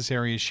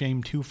unnecessary? Is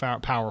shame too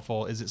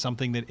powerful? Is it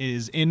something that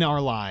is in our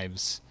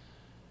lives?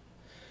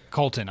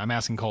 Colton, I'm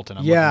asking Colton.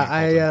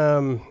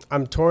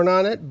 I'm torn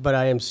on it, but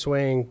I am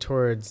swaying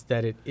towards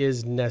that it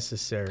is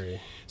necessary.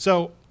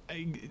 So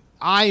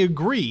I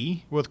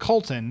agree with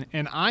Colton,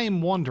 and I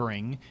am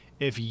wondering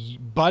if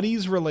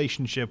Buddy's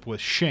relationship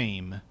with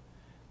shame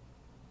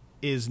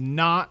is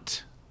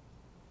not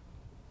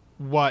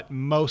what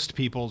most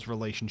people's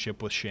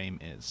relationship with shame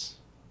is.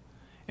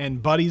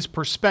 And Buddy's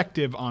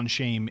perspective on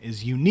shame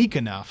is unique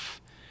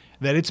enough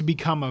that it's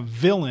become a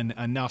villain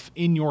enough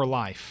in your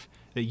life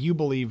that you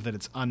believe that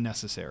it's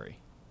unnecessary.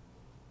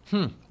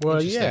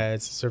 Well, yeah,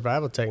 it's a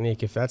survival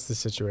technique if that's the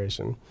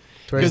situation.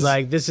 Whereas,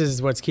 like, this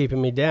is what's keeping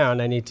me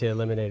down. I need to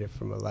eliminate it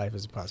from my life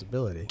as a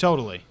possibility.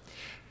 Totally.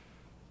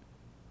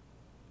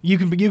 You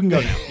can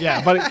go now.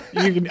 Yeah, but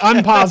you can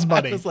unpause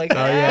Buddy. I was like,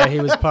 oh yeah, he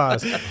was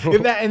paused.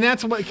 and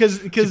that's what because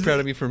proud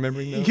of me for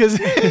remembering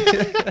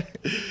that.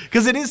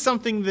 Because it is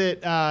something that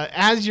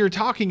as you're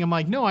talking, I'm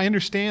like, no, I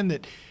understand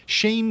that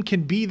shame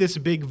can be this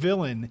big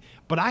villain,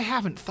 but I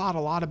haven't thought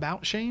a lot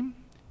about shame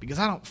because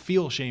I don't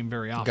feel shame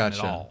very often at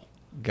all.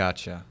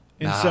 Gotcha.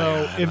 And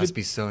so it must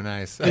be so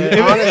nice.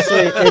 Honestly,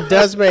 it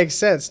does make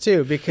sense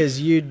too,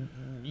 because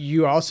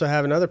you also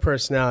have another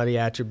personality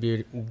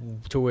attribute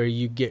to where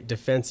you get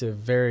defensive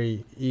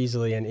very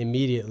easily and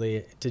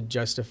immediately to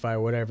justify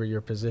whatever your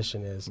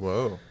position is.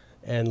 Whoa.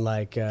 And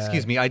like...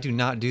 excuse me, I do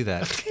not do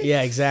that.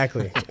 Yeah,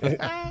 exactly.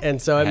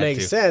 And so it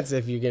makes sense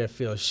if you're going to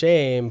feel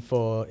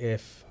shameful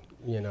if,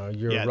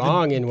 you're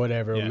wrong in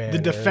whatever manner. The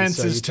defense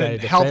is to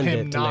help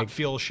him not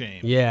feel shame.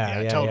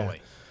 Yeah, totally.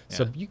 Yeah.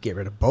 So you get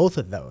rid of both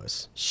of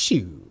those.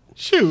 Shoot.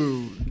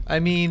 So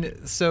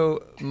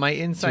my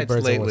insights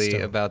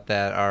lately about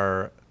that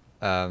are...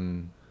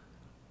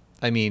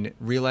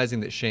 realizing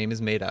that shame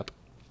is made up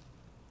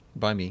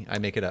by me. I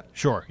make it up.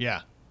 Sure,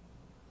 yeah.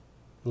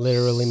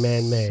 Literally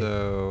man-made.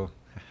 So,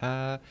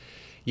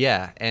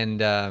 yeah,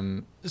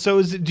 and...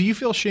 So do you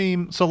feel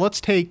shame... So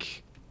let's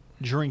take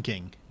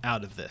drinking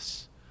out of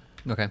this.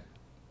 Okay.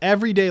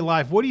 Everyday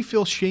life, what do you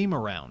feel shame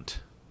around?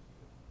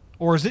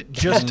 Or is it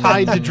just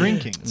tied to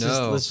drinking?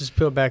 Let's just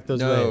peel back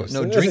those layers.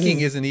 No, drinking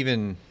isn't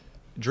even...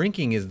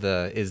 Drinking is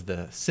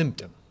the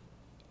symptom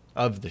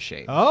of the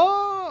shame.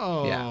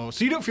 Oh, yeah.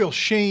 So you don't feel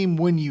shame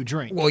when you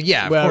drink? Well,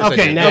 yeah, of course.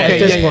 Okay, now at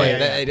this point,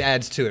 it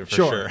adds to it for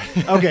sure.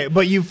 Okay,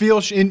 but you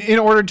feel in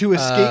order to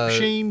escape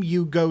shame,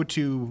 you go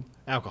to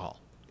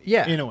alcohol.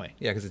 Yeah, in a way.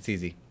 Yeah, because it's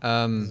easy.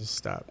 Just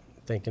stop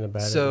thinking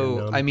about it.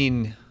 So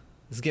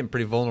this is getting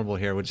pretty vulnerable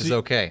here, which is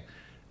okay.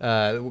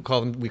 We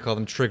call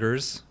them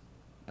triggers.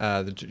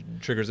 The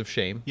triggers of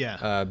shame.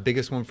 Yeah.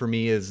 Biggest one for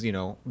me is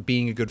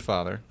being a good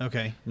father.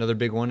 Okay. Another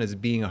big one is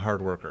being a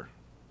hard worker.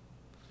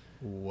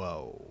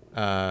 Whoa.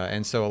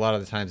 And so a lot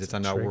of the times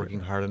I'm not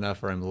working hard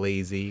enough or I'm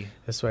lazy.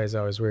 That's why he's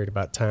always worried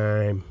about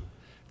time.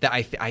 That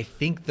I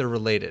think they're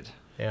related.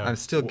 Yeah. I'm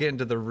still getting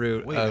to the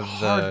root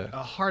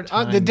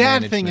of the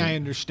dad thing. I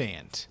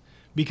understand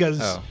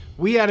because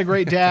we had a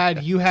great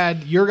dad. You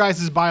had your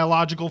guys'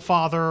 biological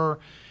father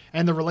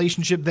and the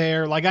relationship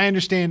there. Like I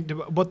understand,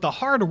 but the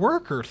hard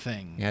worker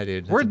thing. Yeah,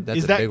 dude.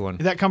 That's a big one.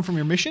 Did that come from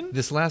your mission?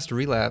 This last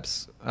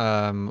relapse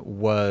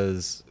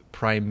was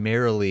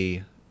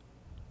primarily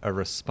a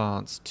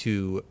response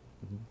to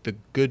the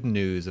good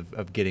news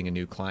of getting a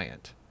new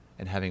client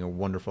and having a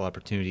wonderful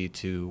opportunity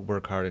to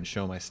work hard and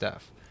show my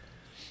stuff.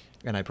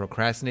 And I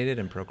procrastinated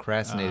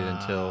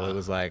until it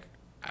was like,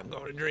 I'm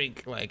going to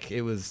drink. Like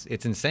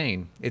it's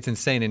insane. It's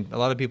insane. And a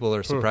lot of people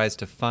are surprised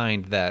to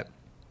find that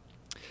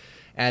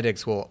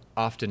addicts will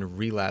often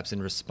relapse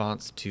in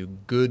response to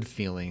good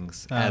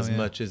feelings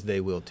much as they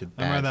will to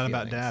bad feelings. I remember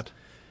that about Dad.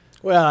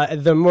 Well,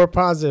 the more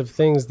positive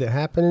things that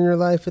happen in your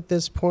life at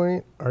this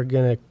point are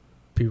going to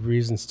be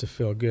reasons to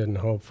feel good and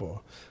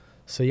hopeful.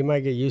 So you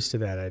might get used to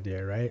that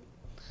idea, right?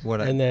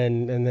 And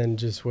then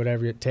just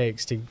whatever it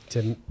takes to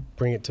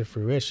bring it to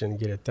fruition,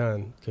 get it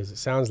done. Because it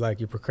sounds like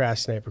you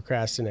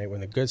procrastinate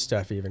when the good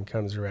stuff even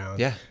comes around.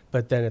 Yeah.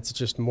 But then it's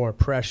just more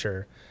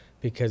pressure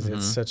because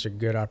it's such a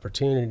good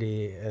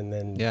opportunity, and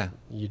then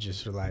you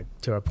just are like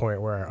to a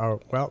point where, oh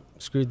well,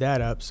 screwed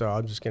that up, so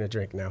I'm just gonna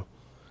drink now.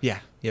 Yeah.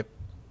 Yep.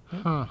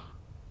 Huh.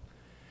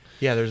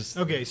 Yeah. There's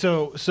Okay.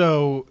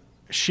 So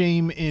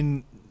shame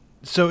in.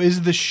 So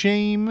is the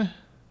shame?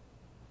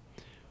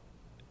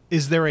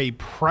 Is there a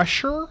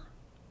pressure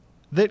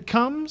that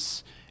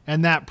comes,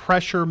 and that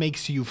pressure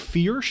makes you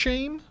fear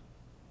shame?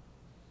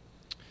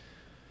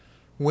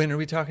 When are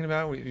we talking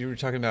about? You were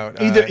talking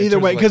about Either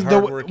way, because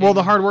the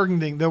the hardworking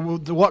thing,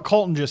 what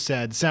Colton just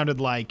said sounded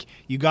like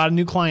you got a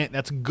new client.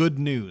 That's good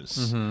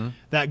news.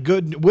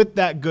 With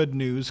that good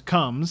news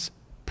comes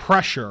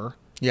pressure.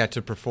 Yeah,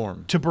 to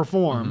perform.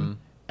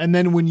 And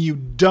then when you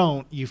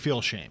don't, you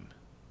feel shame.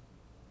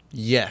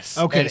 Yes.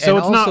 Okay, and so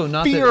it's also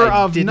not fear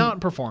of not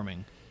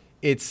performing.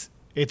 It's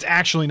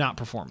actually not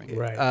performing.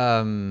 Right.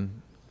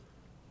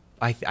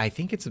 I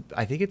think it's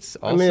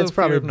also it's fear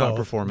probably of not both,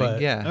 performing.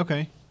 but- Yeah.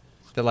 Okay.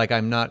 That like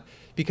I'm not,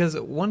 because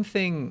one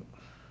thing,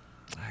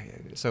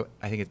 so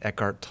I think it's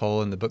Eckhart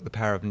Tolle in the book The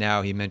Power of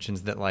Now, he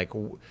mentions that like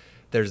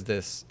there's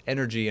this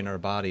energy in our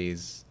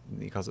bodies,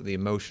 he calls it the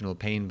emotional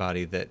pain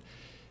body, that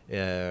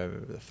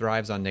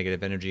thrives on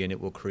negative energy, and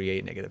it will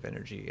create negative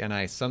energy. And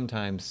I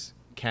sometimes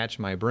catch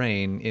my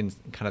brain in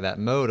kind of that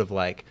mode of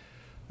like,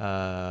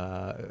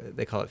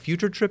 they call it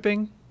future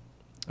tripping,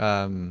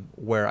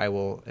 where I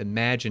will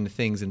imagine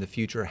things in the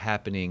future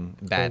happening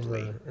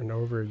badly.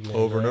 Over and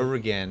over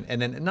again.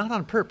 And then not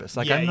on purpose.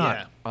 Like Yeah, I'm not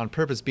yeah. on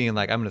purpose being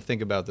like, I'm going to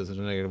think about this in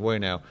a negative way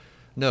now.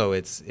 No,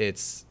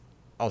 it's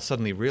I'll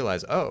suddenly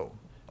realize,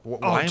 why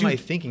am I dude.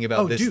 thinking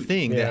about this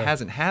thing Yeah. that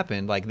hasn't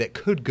happened, like that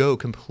could go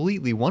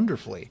completely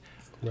wonderfully.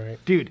 Right.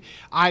 Dude,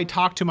 I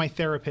talked to my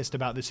therapist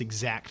about this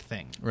exact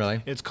thing.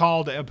 Really? It's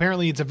called,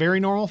 apparently it's a very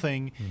normal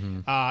thing,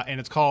 and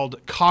it's called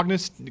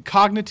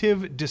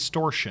cognitive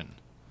distortion.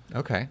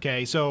 Okay.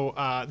 Okay,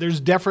 so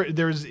there's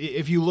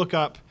if you look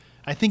up,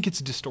 I think it's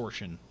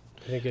distortion.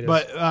 I think it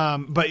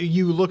is. But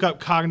you look up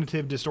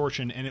cognitive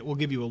distortion, and it will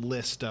give you a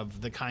list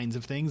of the kinds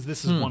of things.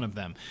 This is one of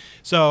them.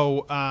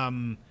 So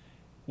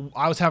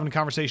I was having a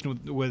conversation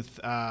with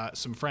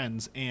some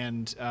friends,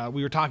 and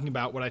we were talking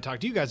about what I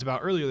talked to you guys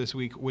about earlier this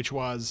week, which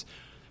was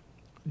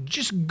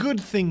just good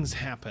things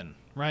happen,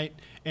 right?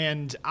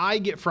 And I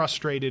get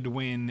frustrated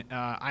when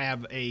I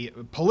have a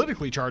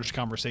politically charged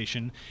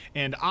conversation,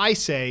 and I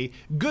say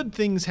good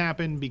things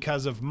happen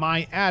because of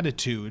my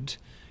attitude.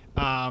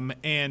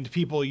 And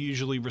people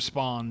usually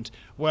respond,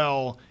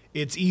 well,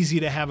 it's easy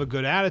to have a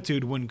good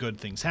attitude when good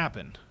things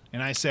happen.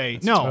 And I say,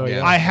 no,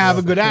 yeah. I have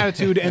a good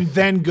attitude and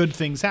then good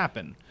things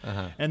happen.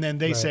 And then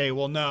they say,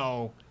 well,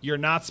 no, you're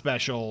not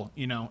special,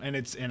 and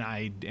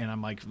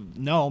I'm like,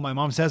 no, my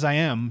mom says I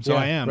am, so Yeah,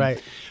 I am.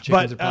 right.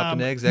 Chickens are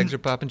popping eggs are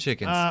popping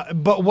chickens.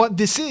 But what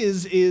this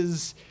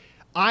is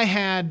I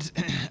had,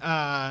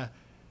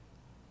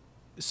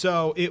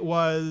 so it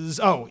was,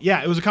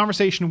 it was a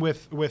conversation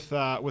with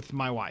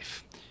my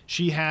wife.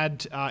 She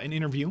had an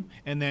interview,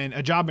 and then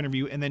a job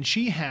interview, and then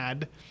she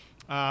had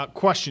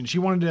questions. She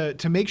wanted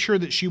to make sure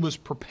that she was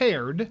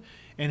prepared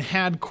and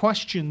had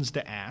questions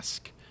to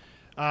ask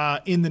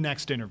in the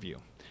next interview.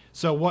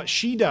 So what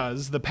she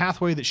does, the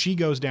pathway that she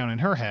goes down in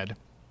her head,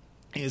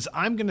 is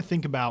I'm going to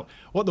think about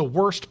what the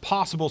worst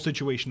possible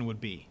situation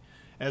would be.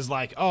 As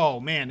like, oh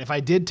man, if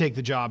I did take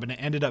the job and it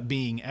ended up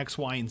being X,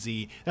 Y, and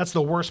Z, that's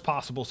the worst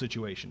possible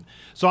situation.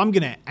 So I'm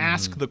going to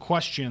ask the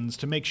questions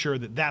to make sure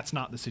that that's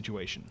not the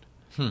situation.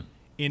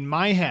 In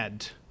my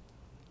head,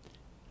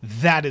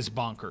 that is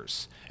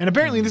bonkers. And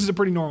apparently this is a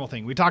pretty normal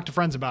thing. We talked to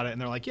friends about it,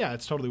 and they're like, yeah,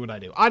 it's totally what I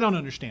do. I don't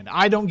understand it.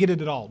 I don't get it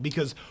at all,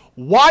 because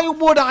why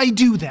would I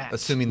do that?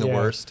 Assuming the Yeah.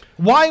 worst.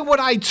 Why would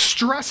I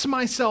stress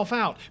myself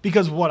out?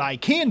 Because what I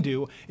can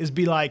do is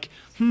be like,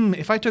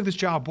 if I took this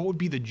job, what would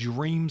be the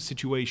dream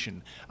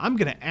situation? I'm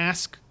going to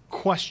ask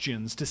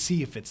questions to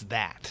see if it's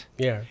that.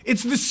 Yeah.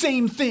 It's the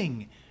same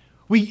thing.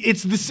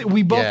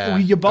 You both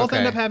okay.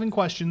 end up having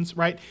questions,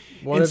 right?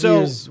 One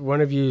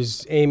of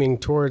you's aiming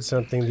towards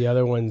something, the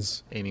other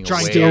one's Aiming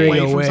trying to away. get away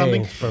from Away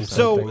something. from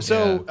So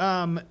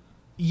something.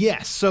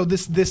 yes. So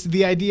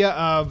the idea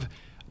of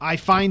I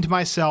find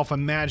myself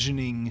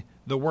imagining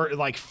the word,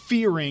 like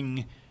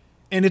fearing,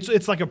 and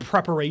it's like a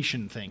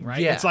preparation thing, right?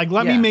 Yeah, It's like,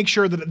 let me yeah. make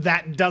sure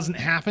that doesn't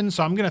happen.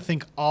 So I'm going to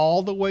think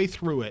all the way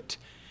through it,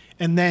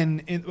 and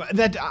then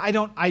I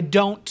don't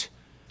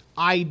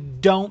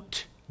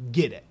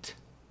get it.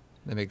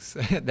 That makes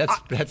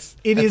that's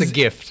It a is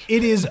gift.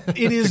 It is a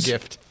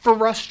gift.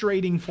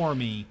 frustrating for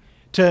me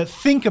to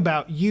think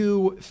about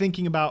you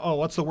thinking about,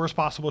 what's the worst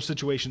possible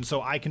situation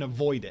so I can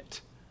avoid it.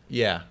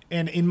 Yeah.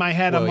 And in my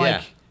head, Well, I'm yeah.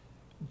 like,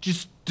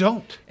 just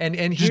don't. And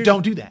just here's-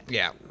 don't do that.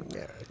 Yeah.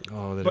 Yeah.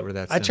 Oh, that But it were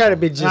that. I try to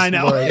be simple. just I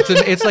know. more.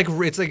 It's like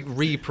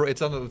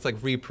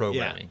reprogramming.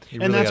 Yeah. You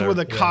And really that's are- where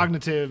the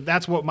cognitive.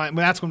 That's when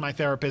my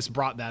therapist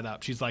brought that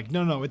up. She's like,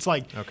 no, it's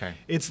like Okay.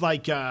 It's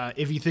like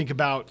if you think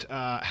about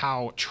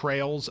how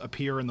trails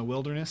appear in the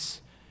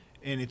wilderness,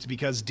 and it's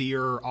because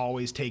deer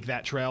always take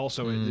that trail,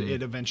 so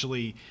it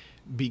eventually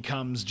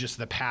becomes just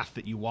the path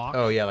that you walk.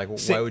 Oh yeah, like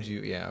Sa- why would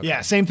you? Yeah. Okay.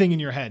 Yeah, same thing in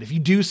your head. If you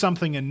do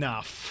something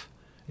enough,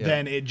 Yeah.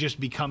 then it just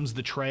becomes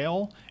the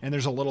trail, and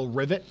there's a little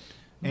rivet,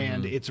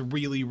 and it's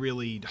really,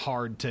 really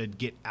hard to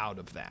get out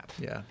of that.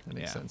 Yeah, that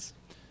makes Yeah. sense.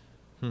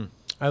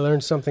 I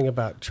learned something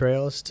about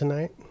trails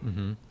tonight.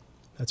 Mm-hmm.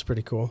 That's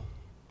pretty cool.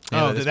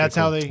 Yeah, Oh, that's that's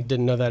pretty how cool. they.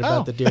 Didn't know that Oh.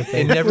 about the deer It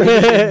thing. never,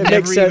 It makes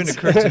never even sense.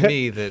 occurred to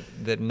me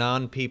that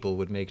non-people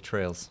would make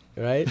trails.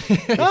 Right?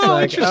 It's Oh,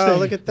 like, interesting. oh,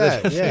 look at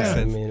that. That Yeah, makes I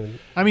sense. mean,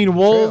 I mean,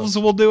 wolves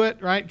Trails. will do it,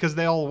 right? Because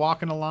they'll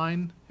walk in a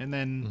line, and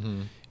then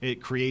Mm-hmm.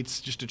 it creates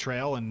just a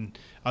trail, and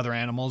other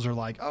animals are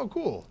like, "Oh,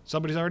 cool!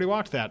 Somebody's already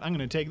walked that. I'm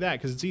going to take that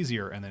because it's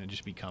easier," and then it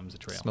just becomes a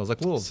trail. Smells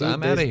like wolves. See,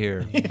 I'm out of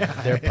here.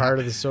 they're part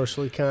of the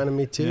social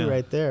economy too, Yeah.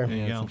 right there. There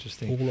you Yeah, go. that's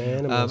interesting. Even the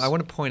animals. I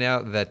want to point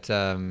out that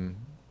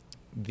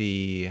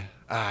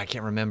I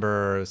can't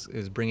remember. It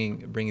was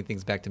bringing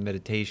things back to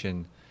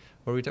meditation.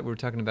 What were we were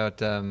talking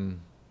about?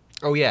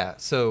 Oh yeah.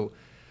 So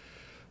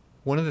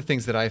one of the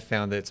things that I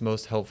found that's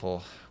most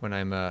helpful when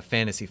I'm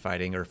fantasy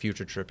fighting or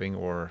future tripping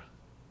or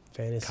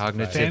Fantasy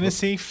cognitive- fighting.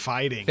 Fantasy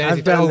fighting. Fantasy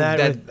I've done oh, that.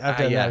 that- I've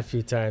done yeah. that a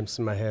few times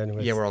in my head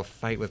with yeah, where I'll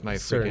fight with my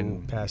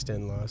certain freaking. past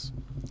in-laws.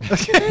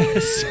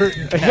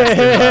 Certain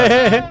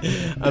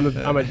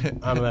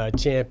I'm a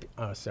champ.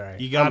 Oh, sorry.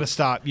 You got to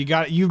stop. You've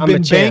I'm a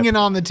been champ. banging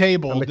on the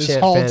table I'm a this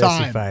champ whole fantasy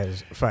time.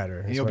 fighter.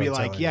 And is you'll what be I'm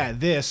like, telling yeah, you.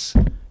 this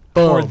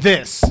Boom. or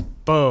this.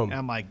 Boom. And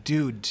I'm like,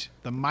 dude,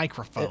 the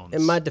microphones.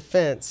 In my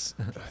defense,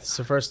 it's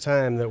the first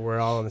time that we're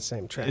all on the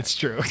same track. It's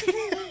true.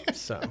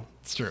 So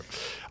It's true.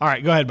 All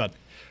right, go ahead, bud.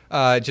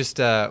 Just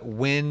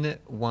when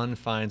one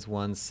finds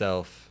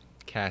oneself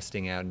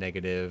casting out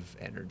negative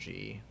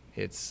energy,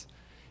 it's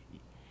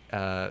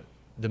the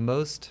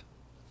most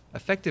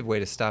effective way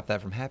to stop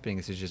that from happening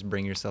is to just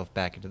bring yourself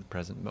back into the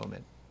present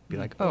moment. Be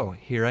like, oh,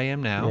 here I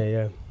am now.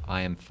 yeah.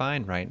 I am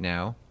fine right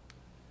now,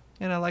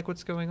 and I like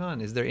what's going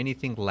on. Is there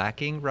anything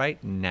lacking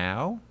right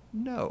now?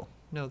 No,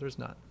 there's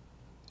not.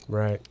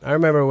 Right. I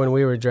remember when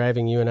we were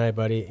driving, you and I,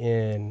 buddy,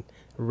 in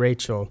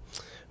Rachel.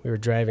 We were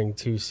driving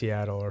to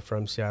Seattle or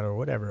from Seattle or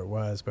whatever it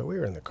was, but we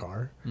were in the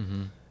car,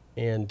 Mm-hmm.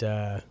 and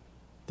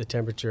the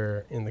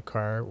temperature in the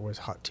car was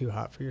too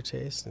hot for your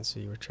taste, and so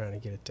you were trying to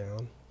get it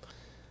down.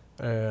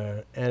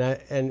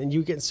 And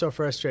you getting so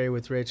frustrated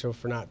with Rachel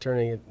for not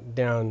turning it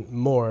down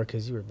more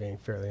because you were being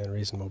fairly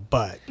unreasonable.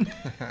 But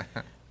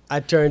I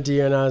turned to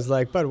you and I was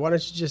like, "Bud, why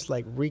don't you just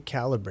like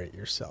recalibrate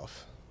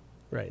yourself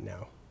right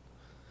now?"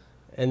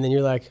 And then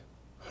you're like,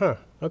 "Huh,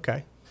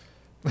 okay."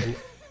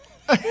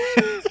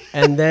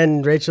 And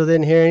then Rachel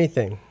didn't hear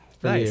anything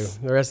from Nice.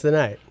 you the rest of the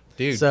night.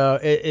 Dude, So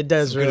it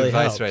does some good really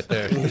advice help. right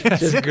there.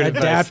 Just Good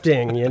advice.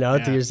 adapting, to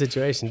Yeah. your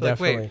situation, Like,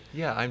 definitely. wait,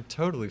 yeah, I'm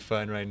totally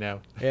fine right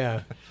now.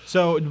 Yeah.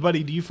 So,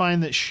 buddy, do you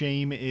find that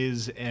shame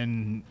is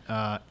an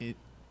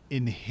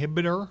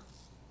inhibitor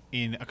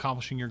in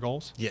accomplishing your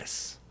goals?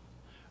 Yes,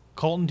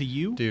 Colton, do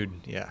you?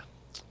 dude. Yeah.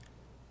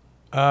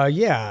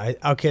 Yeah.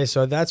 Okay.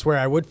 So that's where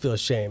I would feel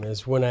shame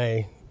is when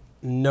I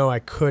know I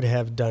could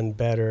have done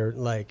better,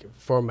 like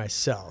for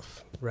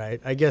myself.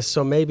 Right. I guess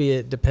so. Maybe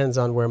it depends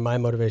on where my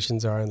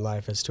motivations are in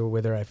life as to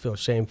whether I feel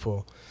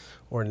shameful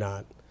or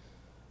not.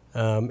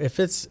 If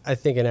it's, I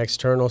think, an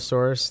external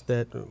source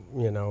that,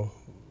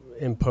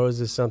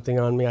 imposes something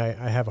on me,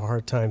 I have a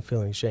hard time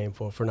feeling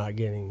shameful for not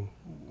getting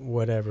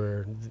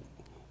whatever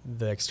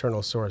the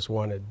external source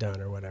wanted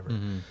done or whatever.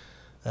 Mm-hmm.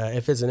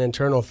 If it's an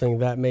internal thing,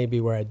 that may be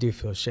where I do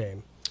feel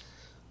shame.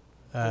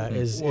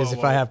 Is Whoa, if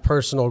whoa. I have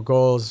personal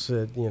goals,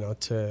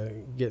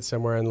 to get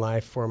somewhere in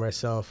life for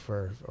myself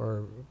or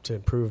to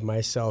improve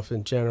myself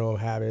in general,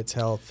 habits,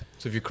 health,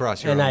 So if you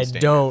cross your and own I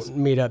standards. don't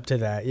meet up to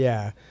that,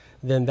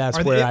 then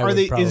that's where I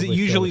would probably is it feel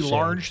usually shame.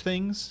 large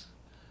things?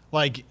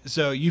 Like,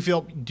 so do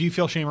you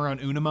feel shame around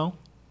Unimo?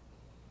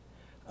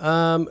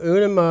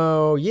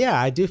 Unimo,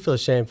 yeah, I do feel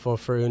shameful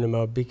for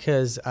Unimo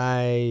because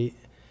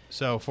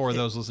So for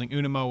those listening,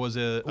 Unimo was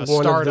a one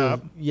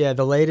startup. of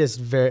the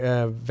latest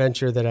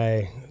venture that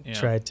I Yeah.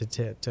 tried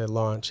to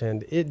launch,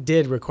 and it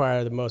did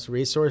require the most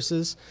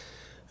resources,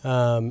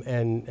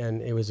 and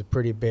it was a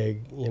pretty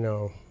big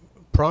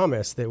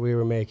promise that we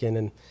were making,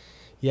 and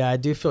yeah, I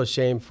do feel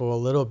shameful a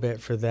little bit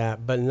for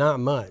that, but not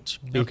much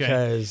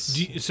because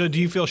Okay. Do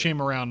you feel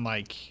shame around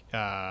like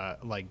I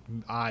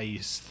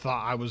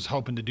thought I was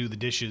hoping to do the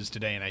dishes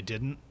today and I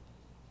didn't?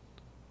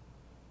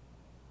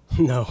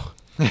 no.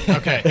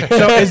 Okay.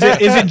 So is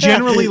it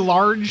generally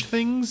large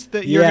things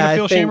that you're gonna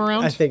feel shame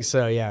around? I think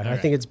so. Yeah, I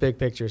Okay. think it's big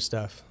picture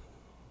stuff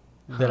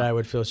that I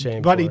would feel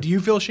shame Buddy, for. do you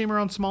feel shame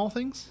around small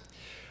things?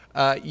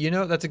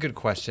 That's a good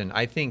question.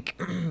 I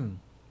think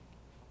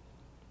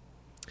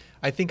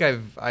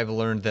I've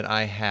learned that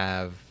I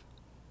have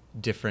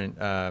different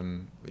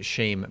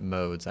shame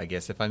modes, I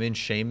guess. If I'm in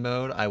shame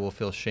mode, I will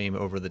feel shame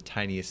over the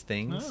tiniest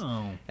things,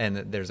 Oh. and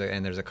there's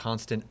a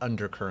constant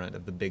undercurrent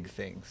of the big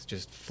things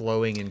just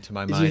flowing into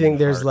my mind. Do you think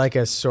and there's heart. like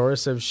a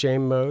source of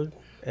shame mode,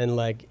 and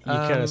like you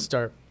kind Um, of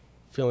start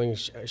feeling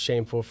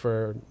shameful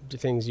for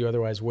things you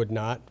otherwise would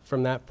not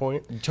from that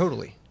point?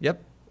 Totally.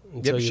 Yep.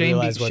 Until you Shame,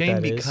 realize what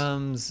shame that is.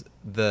 becomes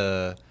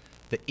the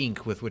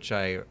ink with which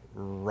I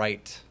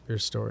write Your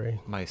story.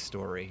 my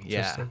story. Yeah.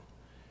 Interesting.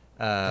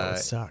 That would Uh,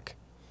 suck.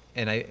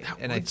 and I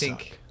would think,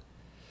 suck.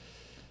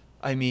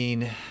 I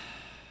mean,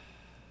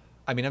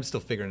 I'm still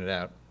figuring it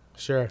out.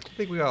 Sure. I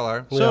think we all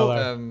are. We all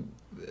are.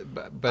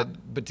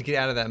 But to get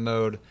out of that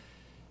mode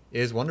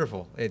is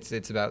wonderful.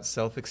 It's about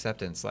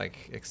self-acceptance,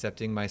 like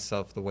accepting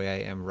myself the way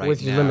I am right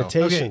With now. your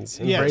limitations,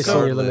 Okay, yeah, embracing so-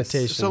 your Regardless.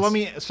 limitations.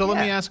 So let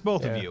me Yeah. ask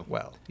both Yeah. of you.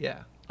 Well, yeah.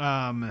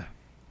 Um,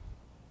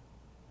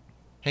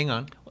 Hang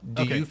on.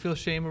 Do Okay. you feel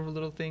shame over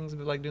little things,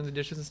 like doing the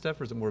dishes and stuff,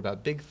 or is it more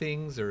about big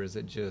things, or is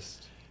it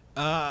just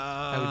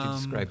how would you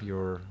describe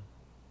your?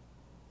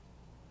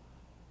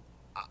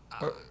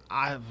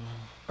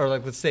 Or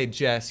like, let's say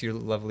Jess, your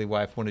lovely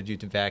wife, wanted you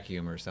to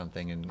vacuum or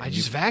something, and I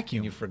just vacuum.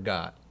 and you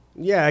forgot.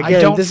 Yeah, I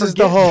again, don't this is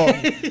the whole.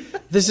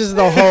 This is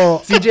the whole.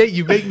 CJ,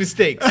 you make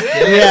mistakes.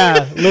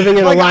 Yeah, living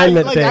in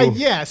alignment thing.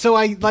 yeah, so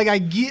I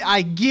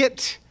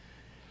get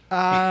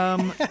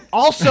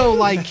also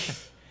like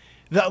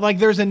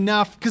there's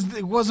enough, because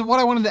it was what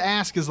I wanted to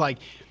ask is like,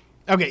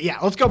 okay, yeah,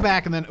 let's go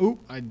back and then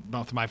I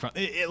bumped my phone.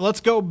 Let's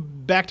go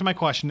back to my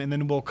question and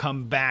then we'll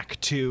come back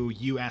to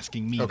you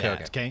asking me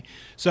that. Okay.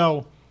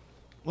 So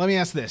let me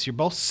ask this: you're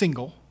both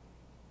single,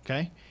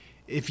 okay?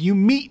 If you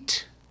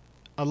meet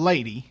a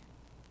lady,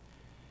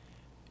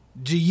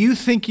 do you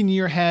think in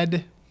your head,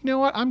 you know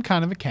what, I'm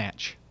kind of a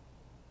catch?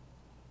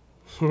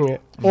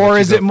 Or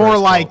is it more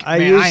like, I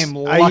man, used, I am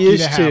I lucky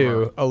used to have to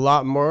her? a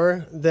lot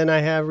more than I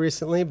have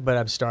recently, but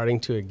I'm starting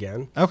to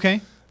again. Okay.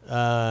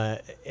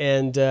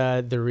 And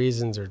the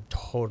reasons are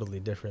totally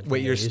different. Wait,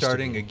 than you're they used to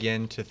starting be.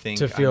 again to think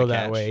to I'm feel a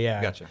that catch? way.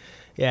 Yeah. Gotcha.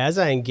 Yeah, as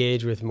I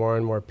engage with more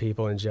and more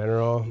people in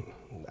general,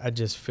 I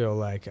just feel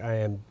like I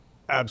am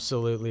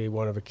absolutely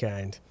one of a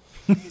kind.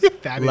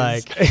 That is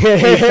Like,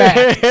 a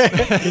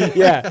fact.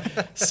 yeah.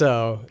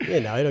 So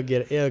it'll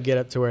get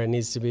up to where it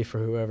needs to be for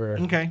whoever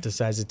Okay.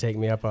 decides to take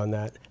me up on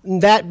that.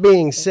 That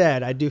being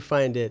said, I do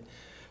find it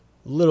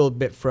a little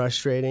bit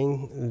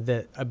frustrating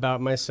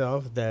about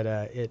myself that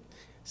it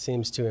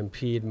seems to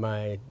impede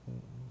my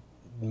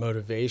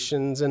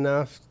motivations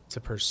enough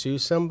to pursue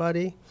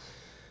somebody.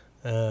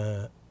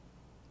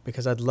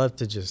 Because I'd love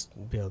to just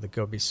be able to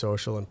go be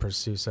social and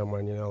pursue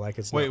someone, like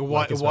it's Wait, not,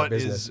 like it's my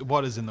business.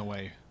 what is in the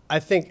way? I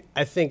think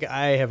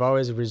I have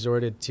always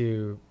resorted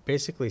to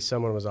basically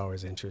someone was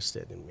always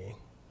interested in me,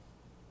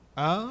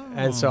 Oh.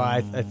 and so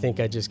I think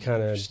I just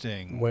kind of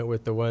Interesting. went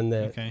with the one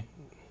that Okay.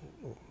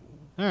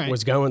 All right.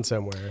 was going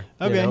somewhere.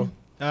 Okay. You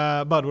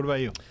know? Bud, what about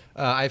you?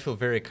 I feel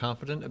very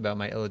confident about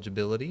my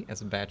eligibility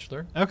as a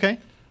bachelor. Okay.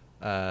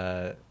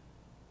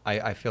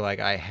 I feel like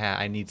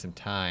I need some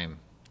time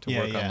to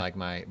Yeah, work yeah. on like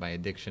my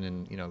addiction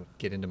and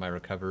get into my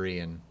recovery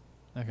and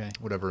Okay.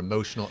 whatever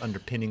emotional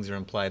underpinnings are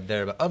implied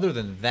there. But other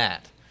than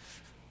that,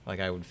 like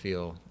I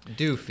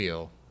do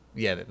feel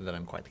that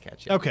I'm quite the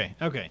catch. Yeah. Okay.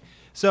 Okay.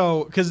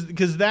 So,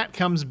 because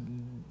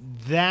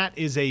that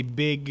is a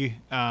big,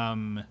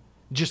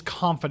 just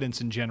confidence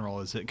in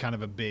general is kind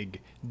of a big,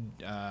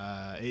 it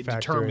Factor in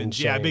determines,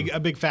 shame. a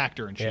big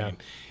factor in Yeah. shame.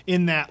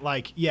 In that,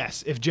 like,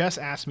 yes, if Jess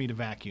asked me to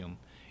vacuum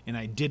and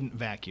I didn't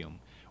vacuum,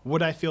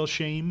 would I feel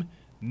shame?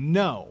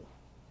 No,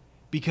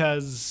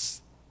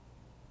 because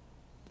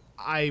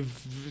I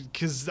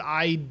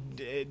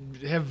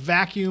have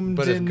vacuumed.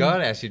 But if in-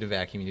 God asked you to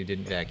vacuum and you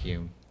didn't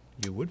vacuum,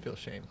 you would feel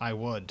shame. I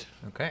would.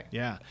 Okay.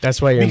 Yeah.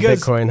 That's why you're in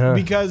Bitcoin, huh?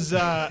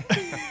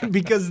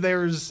 Because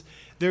there's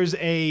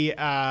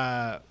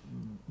a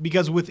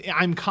because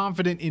I'm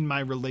confident in my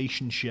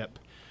relationship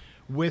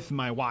with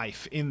my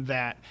wife in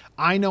that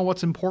I know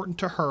what's important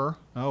to her.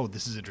 Oh,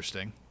 this is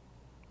interesting.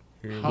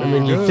 I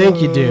mean, you think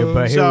you do,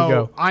 but here So we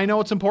go. I know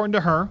what's important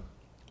to her.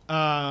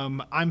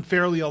 I'm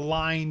fairly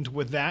aligned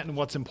with that and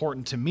what's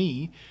important to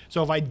me.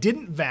 So if I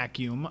didn't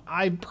vacuum,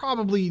 I'm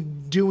probably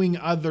doing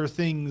other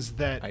things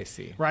that I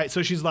see. Right.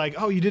 So she's like,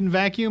 "Oh, you didn't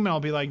vacuum," and I'll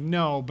be like,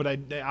 "No,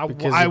 but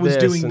Because I of was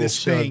this," doing and this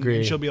she'll thing," agree.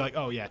 and she'll be like,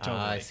 "Oh yeah, totally."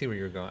 I see where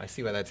you're going. I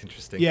see why that's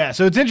interesting. Yeah.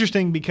 So it's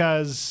interesting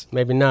because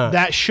Maybe not.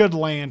 that should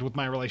land with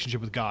my relationship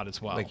with God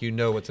as well. Like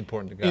what's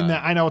important to God. in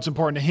that I know what's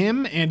important to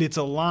Him, and it's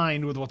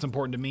aligned with what's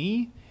important to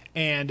me.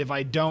 And if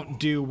I don't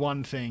do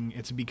one thing,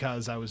 it's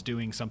because I was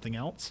doing something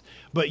else.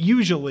 But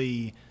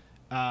usually,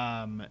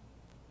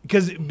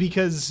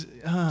 because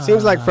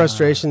Seems like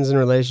frustrations in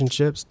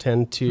relationships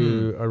tend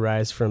to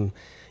arise from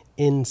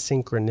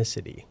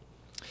insynchronicity.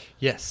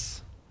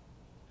 Yes.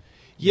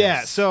 yeah.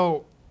 Yes.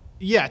 So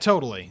yeah,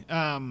 totally.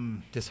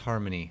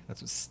 Disharmony.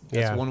 That's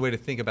Yeah. one way to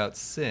think about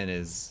sin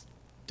is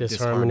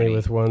Disharmony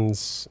with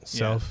one's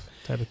self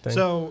type of thing.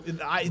 So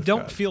I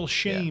don't God. feel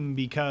shame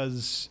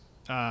because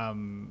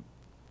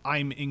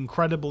I'm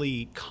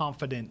incredibly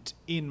confident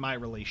in my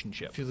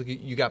relationship. Feels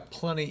like you got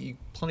plenty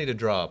to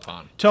draw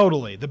upon.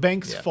 Totally. The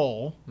bank's Yeah.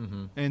 full.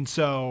 And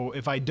so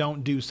if I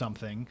don't do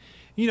something,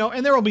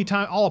 and there will be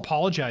time I'll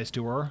apologize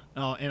to her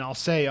and I'll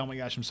say, oh my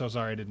gosh, I'm so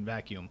sorry I didn't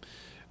vacuum.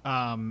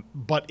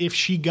 But if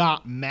she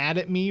got mad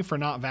at me for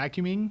not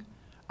vacuuming,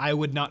 I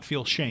would not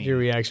feel shame. Your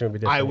reaction would be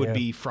different. I would yeah.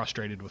 be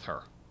frustrated with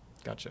her.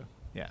 Gotcha.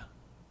 Yeah.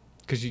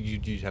 Because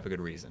you have a good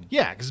reason.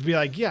 Yeah, because it'd be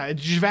like, yeah,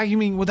 just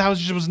vacuuming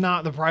was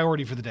not the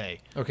priority for the day.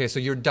 Okay, so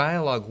your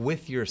dialogue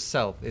with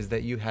yourself is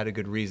that you had a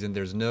good reason.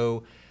 There's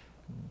no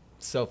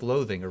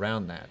self-loathing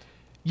around that.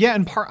 Yeah,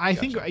 and I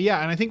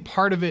think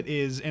part of it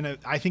is,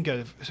 I think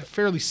a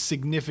fairly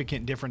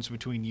significant difference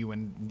between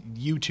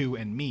you two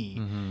and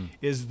me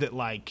is that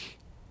like,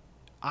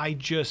 I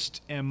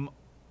just am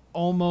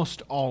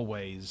almost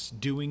always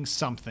doing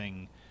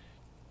something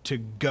to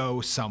go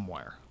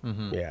somewhere.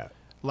 Yeah.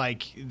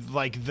 Like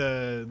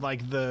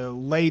the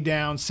lay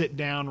down, sit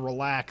down,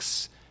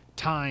 relax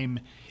time.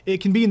 It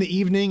can be in the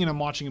evening and I'm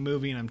watching a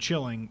movie and I'm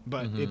chilling,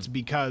 but it's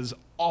because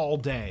all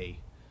day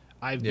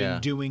I've been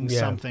doing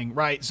something,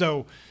 right?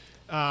 So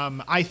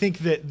I think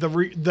that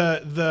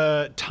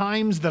the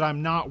times that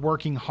I'm not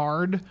working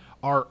hard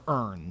are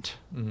earned,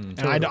 and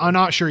I'm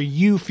not sure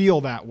you feel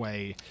that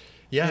way.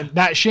 Yeah. And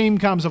that shame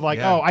comes of like,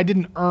 Yeah. oh, I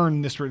didn't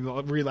earn this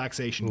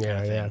relaxation kind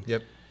of thing.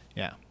 Yep.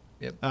 Yeah.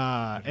 Yep.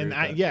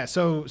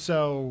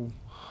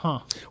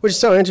 Which is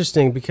so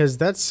interesting because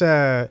that's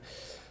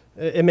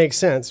it makes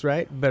sense,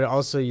 right? But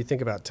also you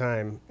think about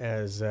time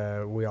as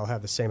we all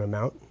have the same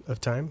amount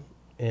of time,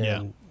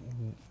 and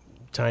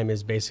time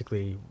is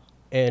basically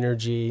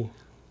energy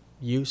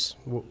use,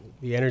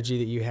 the energy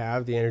that you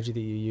have, the energy that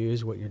you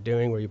use, what you're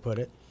doing, where you put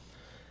it.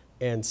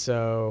 And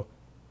so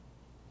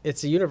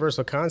it's a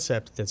universal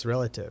concept that's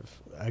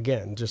relative.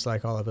 Again, just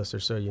like all of us are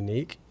so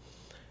unique,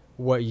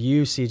 what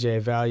you,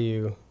 CJ,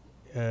 value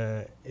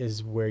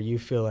is where you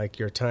feel like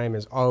your time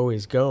is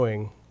always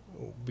going,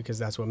 because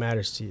that's what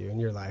matters to you in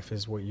your life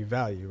is what you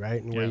value,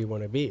 right? And where you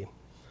want to be.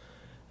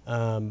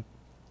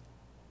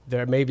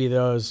 There may be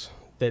those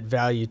that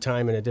value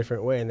time in a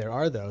different way, and there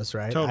are those,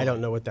 right? Totally. I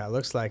don't know what that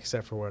looks like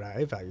except for what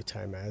I value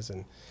time as,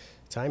 and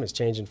time is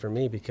changing for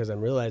me because I'm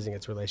realizing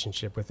its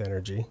relationship with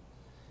energy.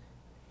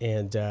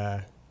 And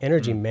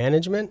energy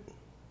management,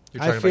 You're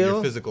talking I feel, about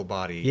your physical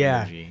body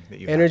energy that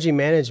you energy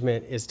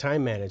management is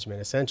time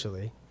management,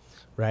 essentially,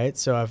 right?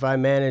 So if I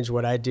manage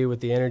what I do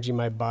with the energy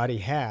my body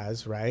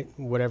has, right,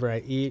 whatever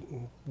I eat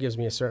gives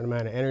me a certain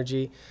amount of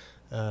energy,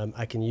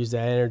 I can use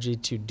that energy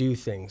to do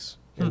things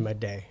in my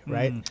day,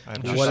 right?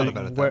 I've just thought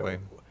about it that way.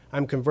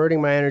 I'm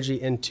converting my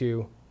energy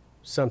into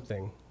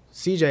something.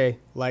 CJ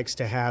likes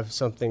to have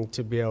something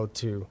to be able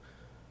to,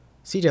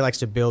 CJ likes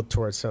to build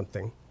towards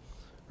something,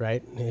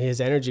 right?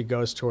 His energy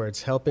goes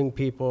towards helping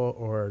people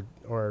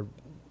or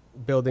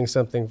building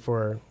something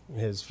for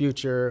his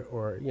future,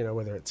 or, you know,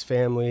 whether it's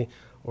family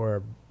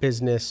or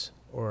business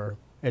or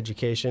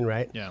education,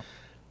 right? Yeah.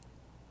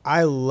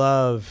 I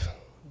love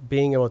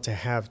being able to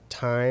have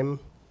time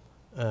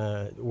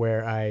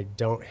where I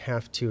don't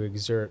have to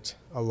exert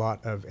a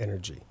lot of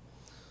energy,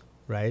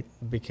 right?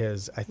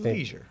 Because I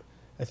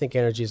think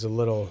energy is a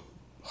little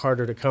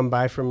harder to come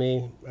by for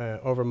me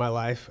over my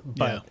life,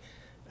 but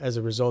as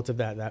a result of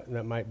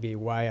that might be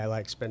why I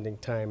like spending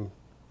time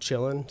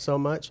chilling so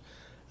much.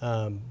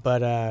 So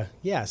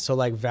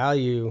like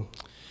value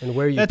and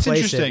where you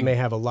place it may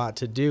have a lot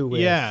to do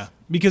with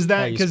because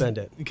how you spend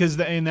it.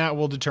 And that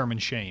will determine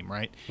shame,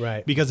 right?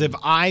 Right. Because if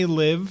I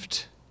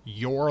lived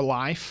your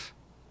life,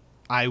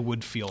 I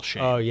would feel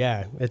shame. Oh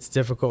yeah, it's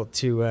difficult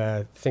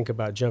to think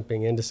about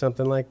jumping into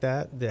something like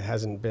that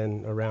hasn't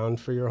been around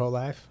for your whole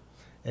life,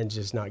 and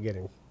just not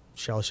getting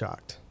shell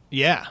shocked.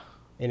 Yeah.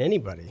 In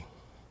anybody.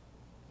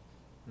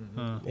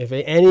 If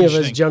any of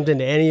us jumped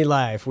into any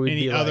life, we'd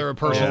be other like,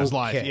 person's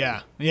life.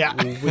 Yeah.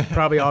 We'd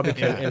probably all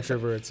become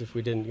introverts if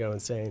we didn't go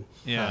insane.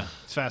 Yeah,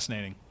 it's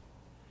fascinating.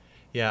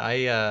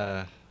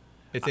 Yeah,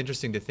 it's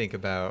interesting to think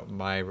about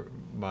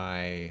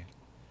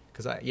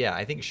because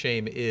I think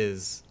shame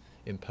is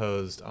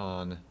imposed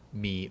on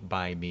me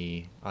by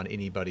me, on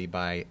anybody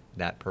by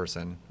that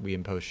person. We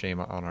impose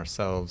shame on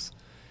ourselves,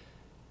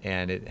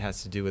 and it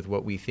has to do with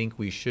what we think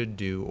we should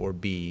do or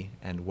be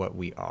and what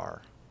we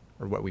are,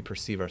 or what we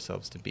perceive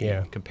ourselves to be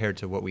compared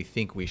to what we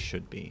think we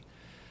should be.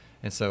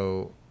 And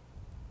so,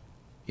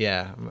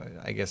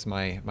 I guess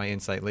my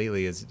insight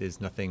lately is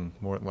nothing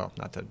more, well,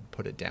 not to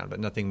put it down, but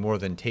nothing more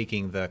than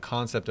taking the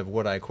concept of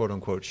what I quote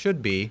unquote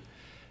should be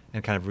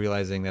and kind of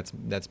realizing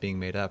that's being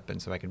made up,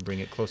 and so I can bring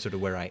it closer to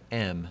where I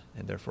am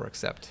and therefore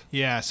accept.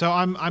 Yeah, so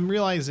I'm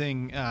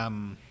realizing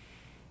a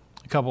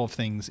couple of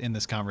things in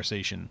this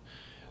conversation.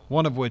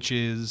 One of which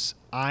is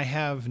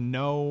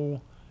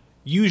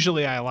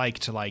usually I like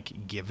to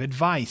give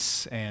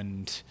advice,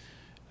 and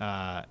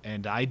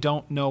I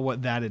don't know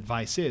what that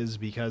advice is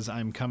because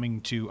I'm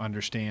coming to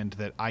understand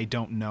that I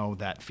don't know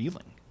that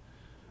feeling.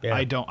 Yeah.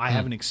 I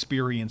haven't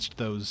experienced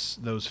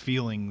those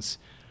feelings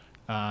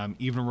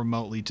even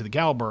remotely to the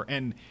caliber,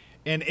 and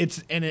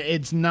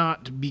it's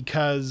not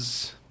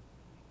because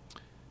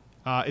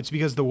It's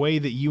because the way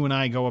that you and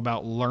I go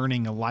about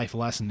learning a life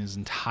lesson is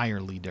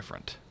entirely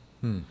different.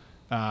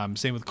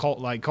 Same with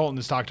Colton. Like Colton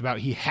has talked about,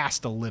 he has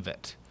to live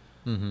it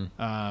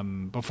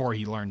before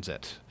he learns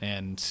it.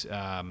 And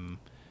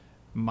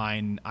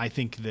mine, I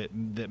think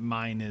that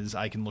mine is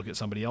I can look at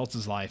somebody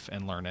else's life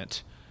and learn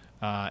it.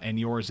 And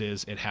yours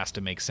is it has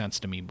to make sense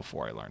to me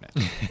before I learn it.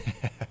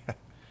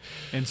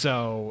 And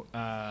so,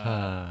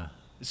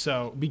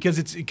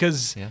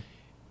 because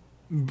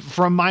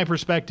from my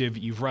perspective,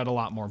 you've read a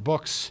lot more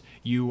books.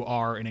 You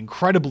are an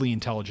incredibly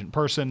intelligent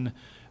person.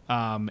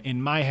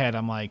 In my head,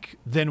 I'm like,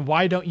 then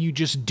why don't you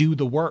just do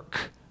the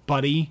work,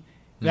 buddy?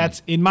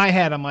 That's in my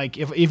head. I'm like,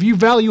 if you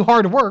value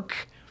hard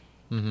work,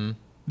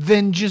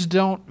 then just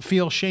don't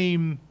feel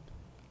shame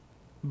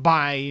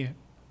by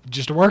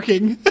just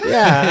working.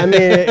 Yeah, I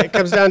mean, it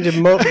comes down to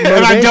motivations.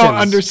 And I don't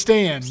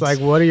understand. It's like,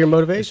 what are your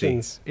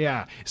motivations?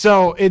 Yeah.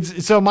 So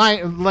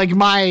my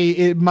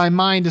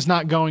mind is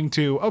not going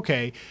to,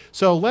 okay,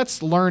 so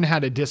let's learn how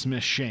to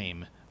dismiss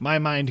shame. My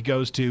mind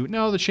goes to,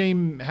 no, the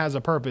shame has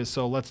a purpose,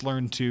 so let's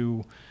learn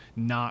to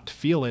not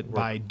feel it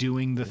by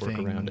doing the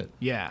thing around it.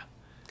 Yeah.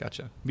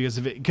 Gotcha.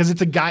 Because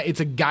it's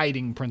a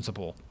guiding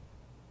principle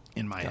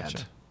in my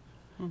head.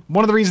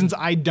 One of the reasons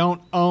I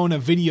don't own a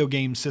video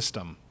game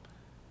system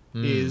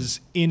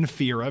is in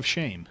fear of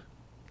shame.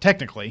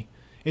 Technically,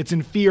 it's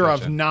in fear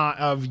of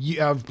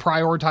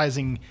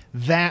prioritizing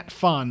that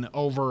fun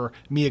over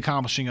me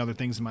accomplishing other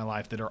things in my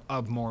life that are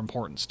of more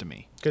importance to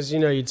me. Because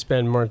you'd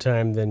spend more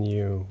time than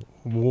you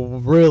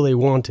really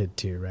wanted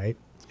to, right?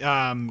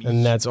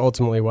 And that's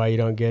ultimately why you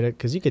don't get it.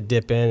 Because you could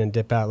dip in and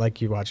dip out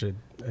like you watch an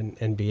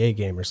NBA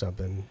game or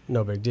something,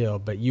 no big deal.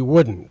 But you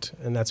wouldn't,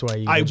 and that's why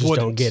you just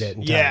don't get it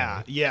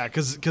entirely. Yeah,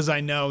 because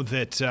I know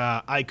that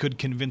I could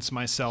convince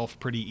myself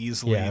pretty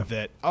easily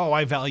that,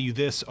 I value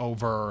this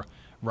over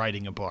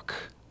writing a book,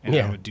 and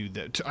I would do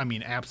that. I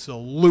mean,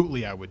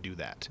 absolutely, I would do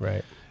that.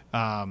 Right.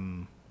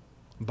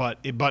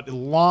 But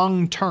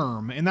long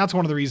term, and that's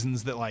one of the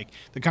reasons that like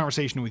the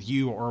conversation with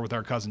you or with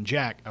our cousin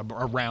Jack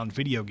around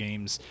video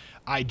games,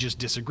 I just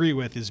disagree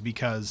with, is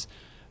because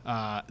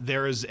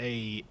there is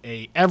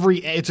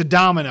it's a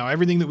domino.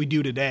 Everything that we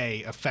do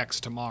today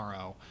affects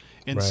tomorrow.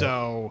 And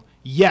so,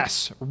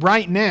 yes,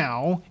 right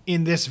now,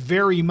 in this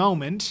very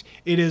moment,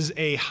 it is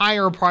a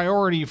higher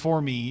priority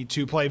for me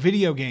to play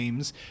video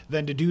games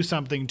than to do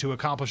something to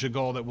accomplish a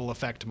goal that will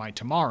affect my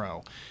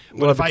tomorrow.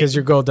 But because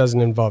your goal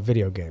doesn't involve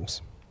video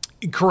games.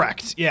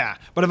 Correct. Yeah.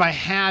 But if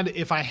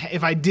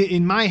I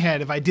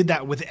did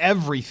that with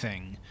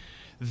everything,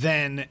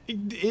 then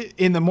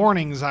in the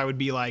mornings I would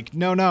be like,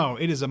 no,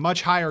 it is a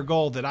much higher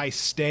goal that I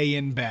stay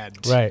in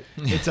bed. Right.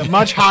 It's a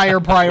much higher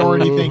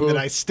priority thing that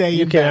I stay in bed right now.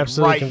 You can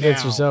absolutely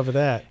convince yourself of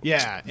that.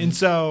 Yeah. And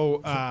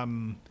so,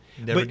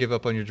 never give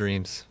up on your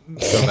dreams.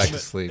 Go back to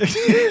sleep.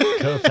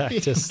 Go back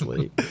to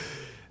sleep.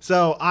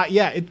 So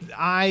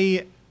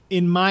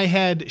in my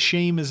head,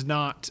 shame is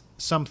not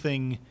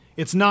something.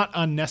 It's not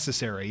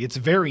unnecessary. It's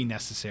very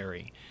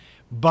necessary.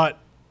 But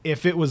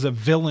if it was a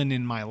villain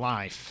in my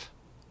life,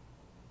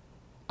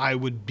 I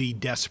would be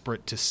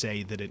desperate to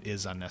say that it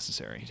is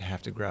unnecessary. You'd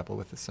have to grapple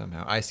with it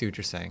somehow. I see what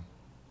you're saying.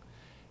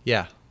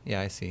 Yeah,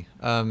 I see.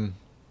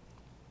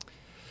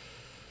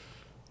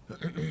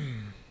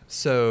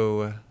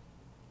 So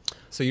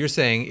you're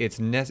saying it's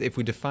if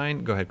we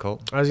define. Go ahead,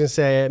 Colt. I was going to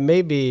say it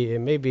may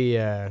be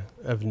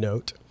of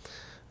note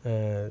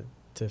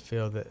to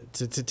feel that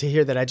to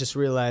hear that I just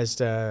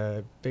realized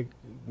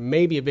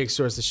maybe a big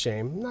source of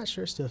shame. I'm not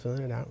sure. Still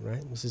feeling it out.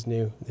 Right. This is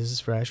new. This is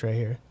fresh right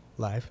here,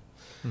 live.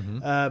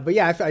 But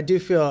yeah, I do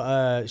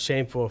feel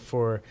shameful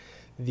for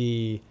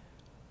the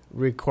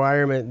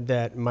requirement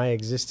that my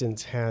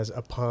existence has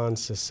upon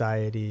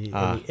society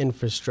and the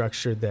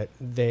infrastructure that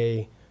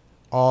they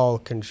all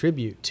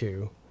contribute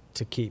to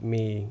keep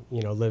me,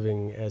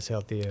 living as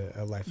healthy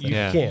a life as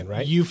I can,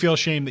 right? You feel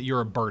shame that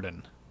you're a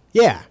burden.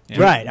 Yeah,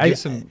 right.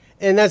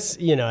 And that's,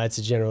 it's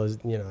a general,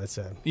 it's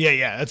a...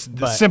 Yeah, that's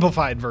the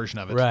simplified version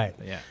of it. Right.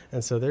 Yeah.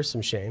 And so there's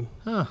some shame,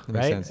 right?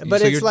 Makes sense.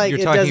 But so it's you're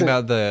talking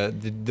about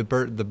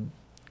the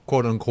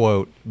quote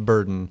unquote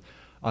burden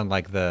on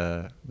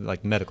the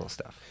medical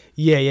stuff.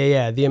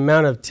 Yeah. The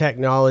amount of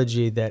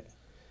technology that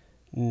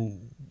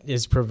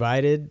is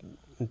provided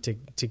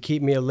to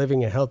keep me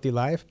living a healthy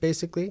life,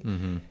 basically,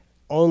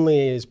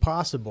 only is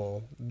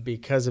possible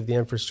because of the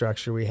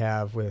infrastructure we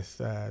have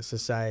with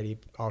society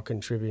all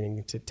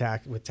contributing to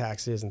with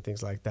taxes and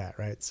things like that,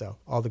 right? So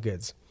all the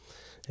goods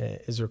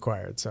is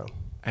required. So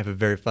I have a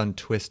very fun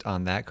twist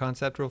on that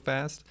concept real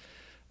fast.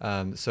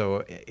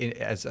 So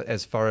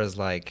as far as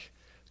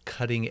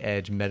cutting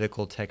edge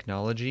medical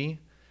technology,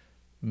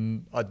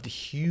 a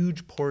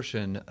huge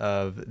portion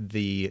of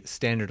the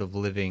standard of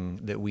living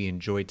that we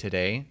enjoy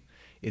today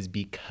is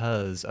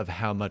because of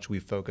how much we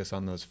focus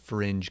on those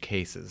fringe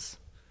cases.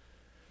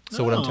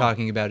 So what I'm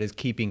talking about is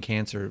keeping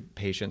cancer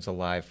patients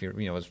alive,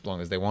 as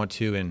long as they want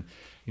to. And,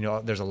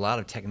 there's a lot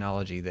of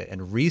technology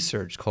and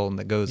research, Colton,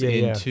 that goes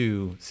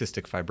into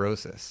cystic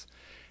fibrosis.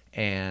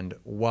 And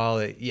while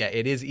it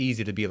is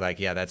easy to be like,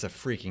 yeah, that's a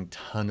freaking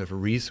ton of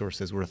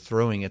resources we're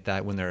throwing at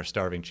that when there are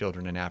starving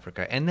children in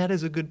Africa. And that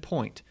is a good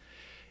point.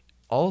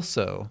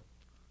 Also,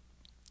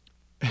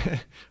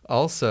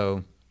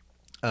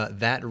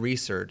 that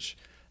research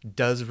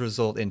does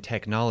result in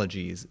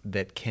technologies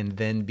that can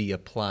then be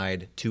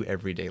applied to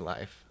everyday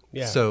life.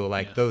 Yeah. So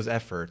those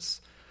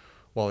efforts,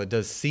 while it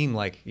does seem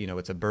like,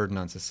 it's a burden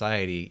on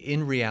society,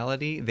 in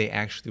reality, they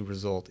actually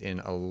result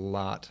in a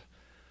lot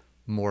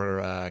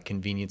more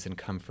convenience and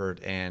comfort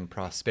and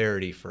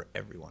prosperity for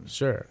everyone.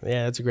 Sure.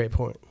 Yeah, that's a great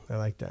point. I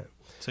like that.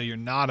 So you're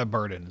not a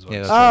burden, is what Yeah,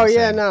 I'm that's what I'm Oh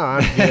yeah, saying. no,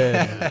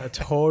 I'm good.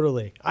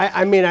 Totally.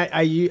 I mean,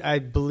 I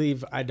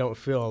believe I don't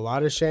feel a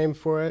lot of shame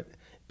for it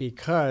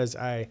because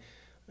I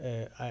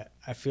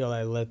feel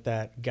I let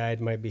that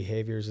guide my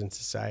behaviors in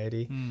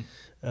society,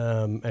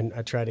 and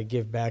I try to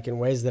give back in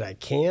ways that I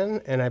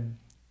can. And I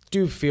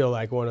do feel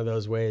like one of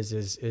those ways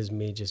is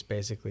me just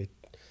basically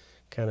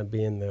kind of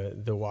being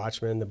the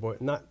watchman, the boy,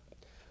 not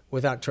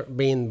without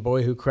being the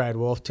boy who cried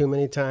wolf too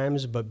many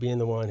times, but being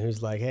the one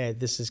who's like, hey,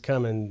 this is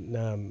coming.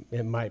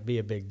 It might be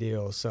a big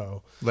deal.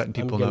 So Letting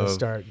people I'm going know. to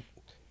start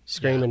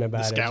screaming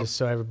about it scout. just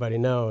so everybody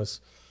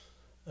knows.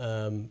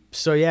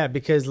 So yeah,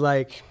 because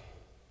like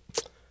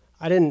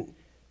I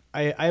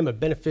am a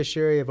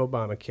beneficiary of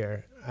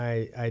Obamacare.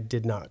 I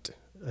did not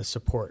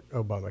support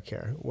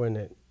Obamacare when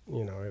it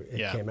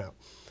came out.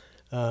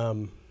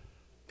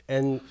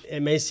 And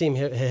it may seem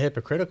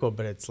hypocritical,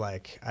 but it's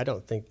like, I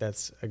don't think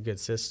that's a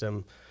good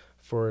system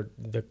for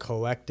the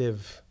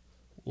collective,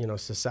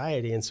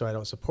 society. And so I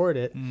don't support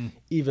it,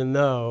 even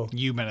though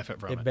You benefit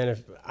from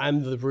it.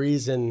 I'm the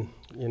reason,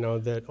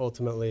 that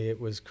ultimately it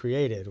was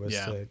created was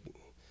Yeah. to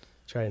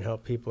try and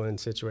help people in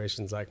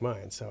situations like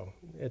mine. So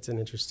it's an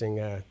interesting,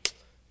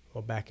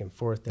 back and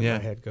forth that Yeah.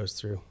 my head goes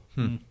through.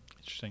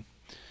 Interesting.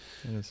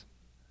 It is.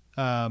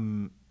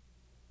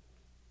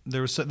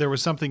 There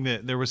was something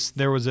that there was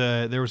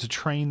a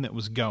train that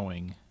was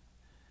going,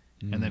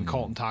 and then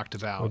Colton talked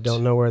about. We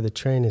don't know where the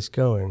train is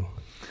going.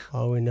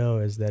 All we know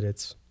is that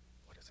it's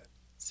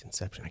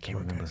Inception. I can't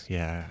remember.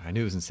 Yeah, I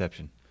knew it was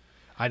Inception.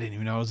 I didn't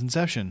even know it was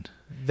Inception.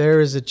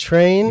 There is a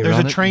train. There's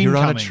a train You're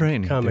on a coming.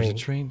 train. Coming. There's a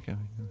train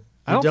coming.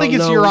 I don't You think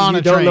it's know- you're on a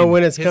You train. don't know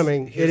when it's His-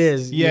 coming. his- It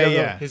is. You Yeah, don't know-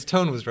 yeah. His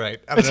tone was right.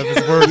 I don't know if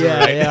his words were Yeah,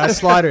 right. yeah. I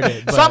slaughtered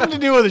it. But Something to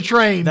do with a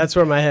train. that's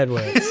where my head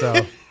went.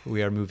 So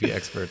We are movie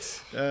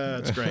experts.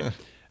 That's great.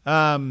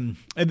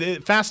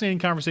 Fascinating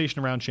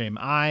conversation around shame.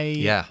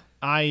 Yeah.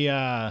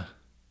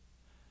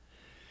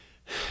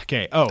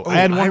 Okay. I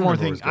had I one more remember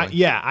thing. where it's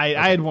going.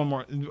 I had one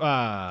more. Do you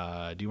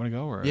want to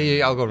go? Or?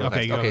 Yeah, I'll go real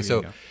fast. Go, Okay, you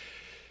so go.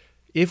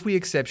 if we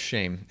accept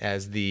shame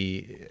as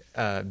the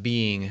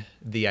being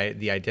the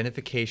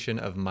identification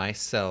of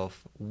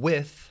myself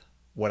with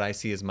what I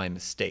see as my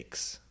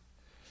mistakes,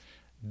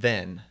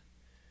 then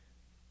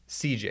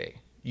CJ,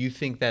 you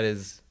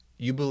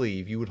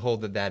believe, you would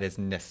hold that is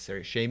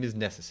necessary. Shame is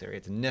necessary.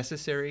 It's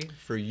necessary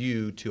for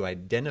you to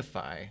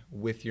identify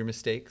with your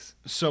mistakes.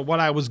 So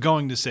what I was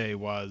going to say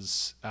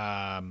was,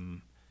 I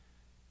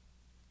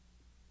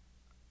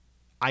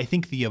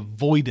think the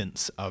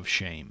avoidance of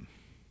shame.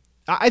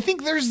 I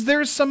think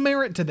there's some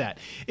merit to that.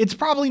 It's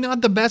probably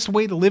not the best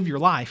way to live your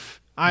life.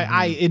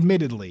 I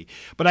admittedly,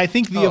 but I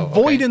think the Oh, okay.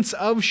 avoidance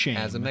of shame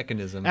As a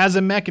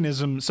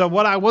mechanism. So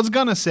what I was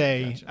gonna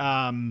say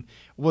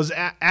was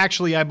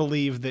actually I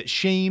believe that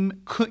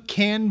shame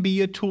can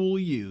be a tool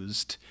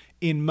used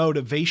in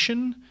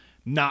motivation,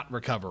 not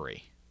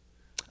recovery.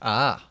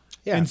 Ah.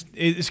 yeah, And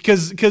it's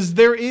because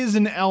there is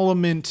an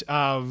element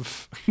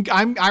of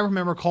I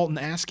remember Colton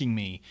asking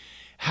me,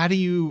 how do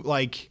you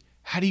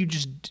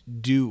just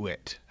do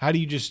it? How do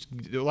you just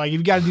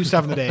you've got to do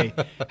stuff in the day?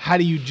 How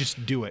do you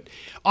just do it?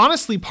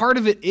 Honestly, part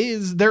of it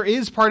is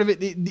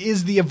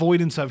the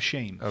avoidance of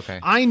shame. Okay.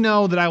 I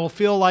know that I will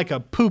feel like a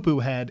poo-poo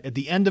head at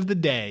the end of the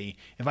day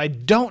if I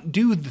don't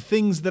do the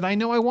things that I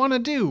know I want to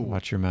do.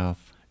 Watch your mouth.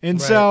 And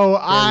Right. so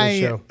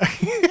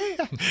During the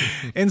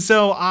and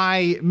so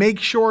I make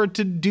sure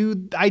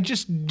I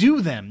just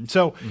do them.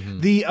 So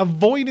the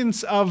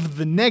avoidance of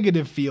the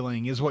negative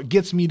feeling is what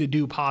gets me to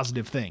do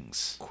positive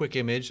things. Quick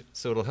image,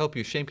 so it'll help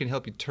you. Shame can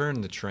help you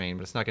turn the train,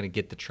 but it's not going to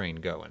get the train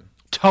going.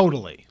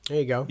 Totally. there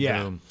you go.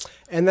 Yeah. Boom.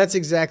 And that's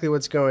exactly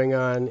what's going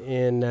on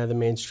in the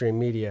mainstream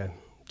media.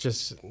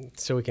 Just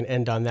so we can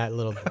end on that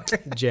little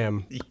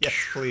gem. Yes,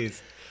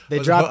 please. They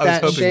drop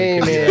that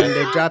shame in.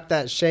 They drop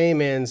that shame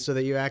in so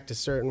that you act a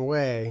certain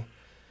way,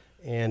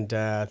 and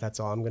that's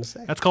all I'm going to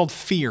say. That's called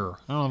fear. I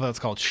don't know if that's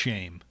called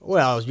shame.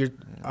 Well, you're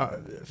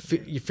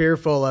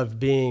fearful of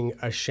being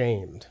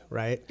ashamed,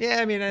 right? Yeah,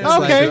 I mean, Okay,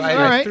 all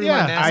right, I threw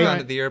yeah. my mask I-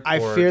 onto the airport. I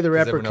fear the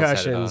 'cause everyone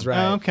else had it repercussions, on.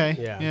 right? Oh, okay.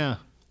 Yeah. Yeah.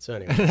 So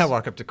And anyway, then I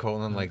walk up to Cole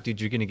and I'm like, dude,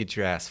 you're going to get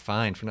your ass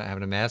fined for not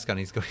having a mask on.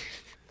 He's going,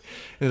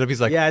 and he's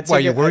like, yeah, why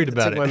are you worried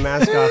about I it? took my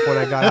mask off when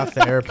I got off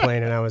the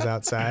airplane and I was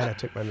outside. I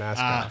took my mask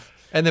off.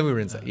 And then we were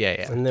inside.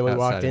 Yeah. And then we outside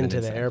walked and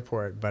into the inside.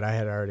 airport, but I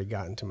had already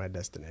gotten to my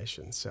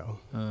destination, so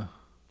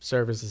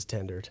service is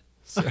tendered.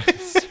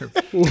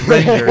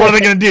 Surrender. What are they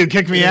going to do?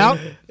 Kick me out?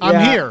 I'm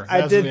Yeah, here.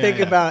 I That's- did yeah, think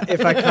yeah. about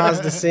if I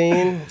caused a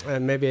scene,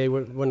 maybe they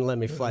wouldn't let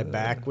me fly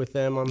back with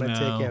them on my No,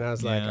 ticket. And I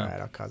was like, yeah. all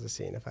right, I'll cause a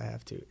scene if I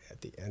have to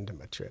at the end of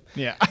my trip.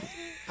 Yeah.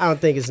 I don't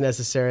think it's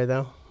necessary,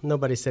 though.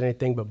 Nobody said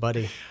anything but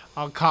Buddy.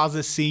 I'll cause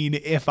a scene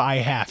if I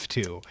have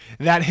to.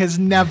 That has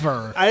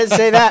never. I didn't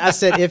say that. I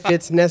said if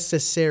it's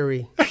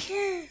necessary.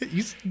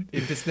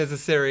 If it's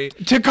necessary.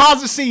 To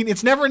cause a scene,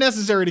 it's never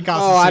necessary to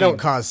cause a Oh, scene. I don't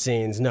cause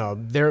scenes. No,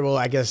 there will.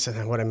 I guess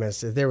what I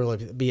meant is there will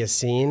be a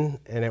scene,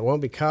 and it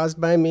won't be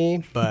caused by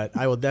me, but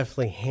I will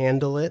definitely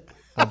handle it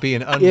I'll be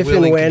an if and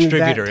unwilling when that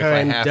contributor if I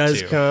time have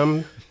does to.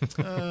 come.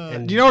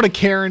 Do you know what a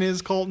Karen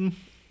is, Colton?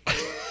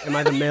 Am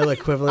I the male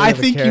equivalent? I of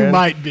a think you Karen?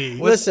 might be.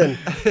 Listen,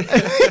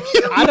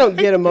 I don't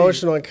get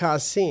emotional and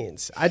cause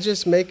scenes. I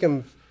just make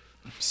them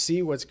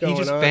see what's going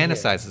He on. just here.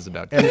 fantasizes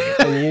about And, it.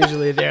 and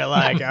usually they're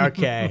like,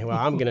 okay, well,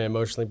 I'm going to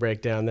emotionally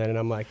break down then. And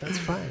I'm like, that's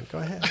fine. Go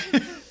ahead.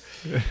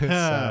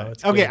 So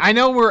it's Okay, good. I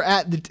know we're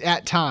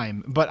at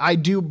time, but I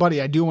do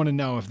want to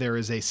know if there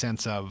is a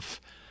sense of,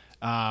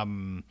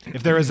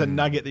 if there is a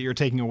nugget that you're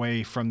taking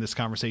away from this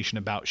conversation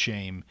about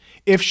shame.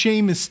 If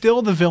shame is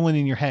still the villain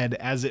in your head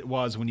as it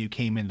was when you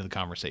came into the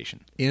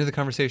conversation. Into the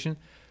conversation.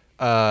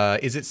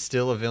 Is it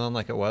still a villain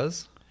like it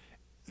was?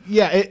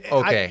 Yeah.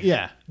 Okay.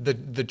 Yeah.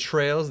 The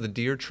trails, the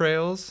deer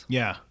trails,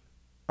 Yeah.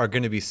 are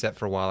going to be set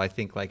for a while. I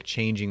think like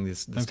changing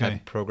this type Okay.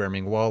 of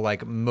programming, while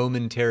like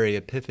momentary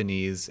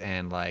epiphanies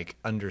and like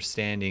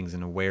understandings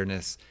and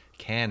awareness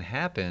can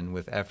happen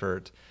with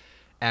effort,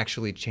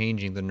 actually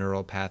changing the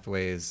neural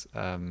pathways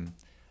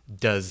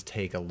does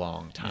take a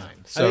long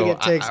time. I think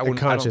it takes I a wouldn't-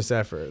 conscious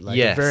effort, like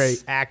Yes. a very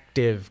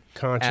active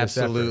conscious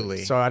Absolutely.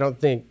 effort. So I don't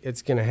think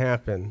it's going to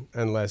happen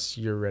unless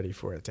you're ready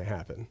for it to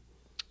happen.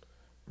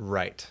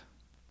 Right.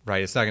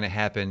 Right. It's not going to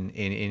happen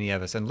in any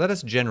of us. And let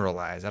us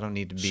generalize. I don't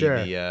need to be Sure.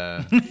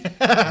 the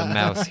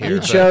mouse here. You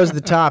but chose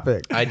the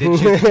topic. I did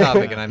choose the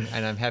topic, and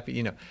I'm happy.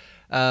 You know,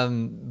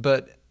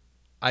 but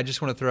I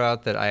just want to throw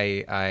out that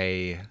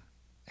I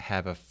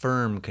have a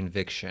firm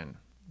conviction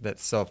that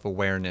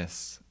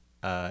self-awareness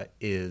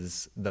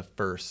is the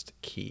first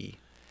key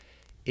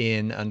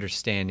in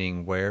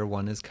understanding where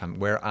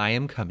where I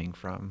am coming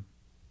from,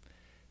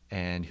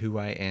 and who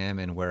I am,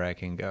 and where I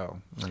can go,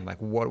 and like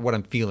what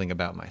I'm feeling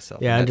about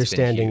myself. Yeah, And that's been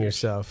understanding huge.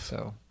 yourself.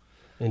 So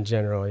In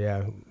general, yeah,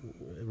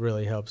 it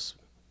really helps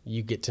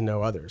you get to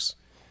know others.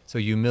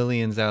 you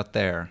millions out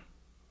there,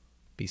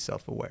 be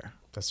self-aware.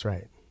 That's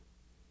right.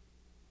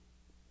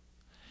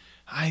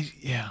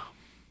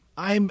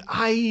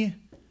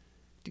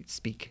 Dude,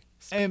 speak.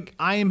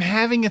 I am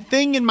having a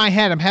thing in my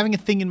head. I'm having a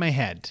thing in my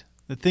head.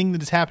 The thing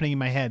that is happening in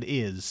my head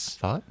is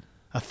Thought?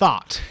 a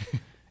thought,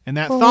 and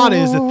that thought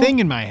is a thing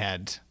in my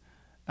head.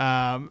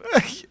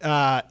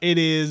 It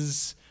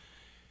is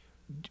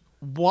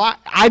why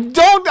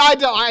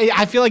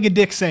I feel like a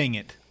dick saying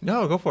it.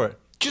 No, go for it.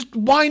 Just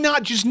why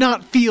not just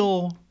not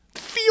feel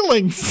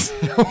feelings?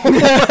 Can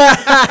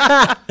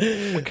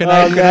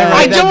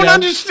I don't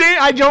understand.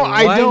 I don't.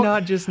 Why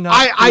not just not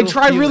I feel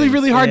try really, feelings?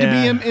 really hard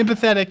Yeah. to be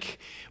empathetic,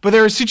 but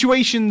there are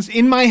situations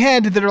in my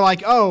head that are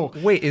like, oh,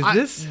 Wait, is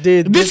this?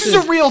 Dude, this is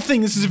a real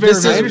thing. This is very.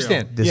 This very I real.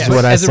 understand. This Yes. is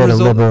what I As a say to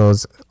result-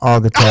 liberals all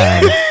the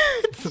time.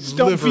 Just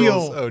don't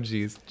Liberals. feel. Oh,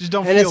 geez. Just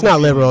don't. And feel it's the not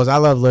feeling. liberals. I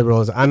love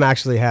liberals. I'm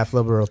actually half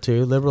liberal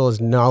too. Liberal is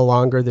no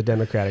longer the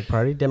Democratic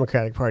Party.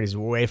 Democratic Party is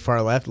way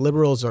far left.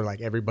 Liberals are like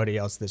everybody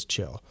else that's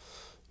chill,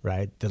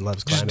 right? That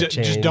loves Just, climate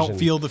change. just don't and-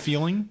 feel the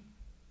feeling.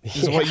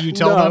 Is Yeah. what you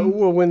tell No, them.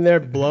 Well, when they're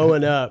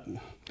blowing up,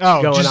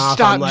 Oh, going just off,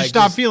 stop. I'm like, just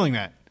stop feeling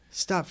that.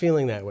 Stop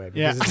feeling that way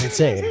because Yeah. it's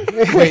insane.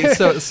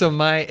 Wait, so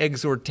my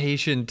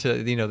exhortation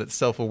to that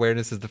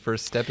self-awareness is the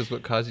first step is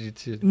what caused you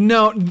to.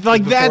 No,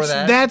 like Before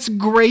that's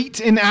great,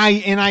 and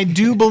I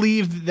do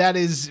believe that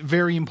is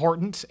very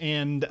important,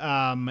 and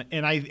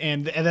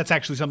that's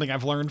actually something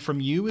I've learned from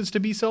you is to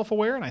be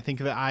self-aware, and I think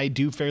that I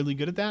do fairly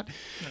good at that.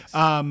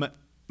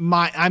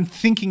 Nice. I'm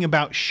thinking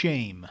about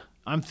shame.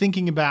 I'm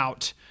thinking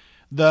about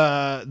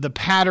the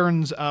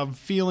patterns of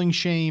feeling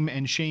shame,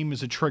 and shame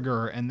is a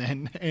trigger, and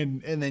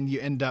then you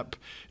end up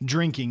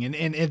drinking, and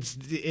it's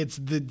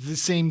the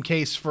same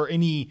case for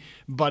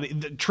anybody.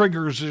 The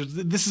triggers.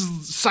 This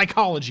is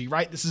psychology,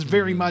 right? This is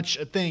very much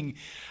a thing.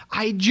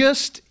 I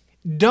just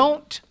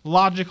don't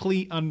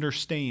logically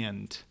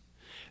understand.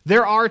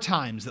 There are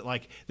times that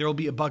like there will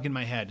be a bug in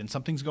my head and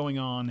something's going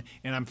on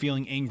and I'm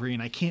feeling angry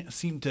and I can't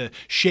seem to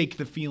shake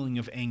the feeling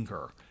of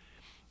anger.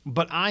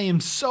 But I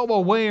am so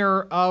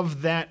aware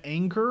of that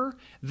anger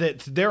that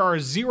there are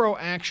zero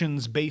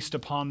actions based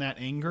upon that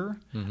anger.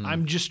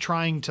 I'm just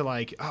trying to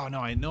like, oh no,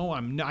 I know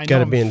I'm Got to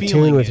I'm be in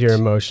feeling tune with it. your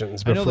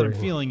emotions. I know that I'm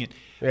before- feeling it.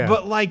 Yeah.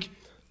 But like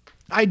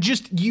I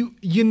just you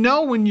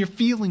know when you're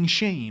feeling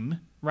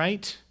shame,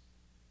 right?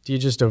 Do you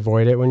just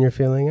avoid it when you're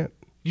feeling it?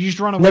 You just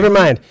run away. Never from it.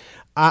 mind.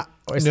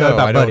 It's not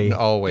about I Buddy. don't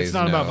always. It's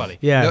not know. about Buddy.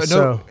 Yeah, No,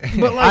 so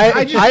But like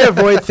I just I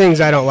avoid things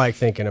I don't like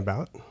thinking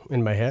about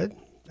in my head.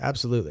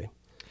 Absolutely.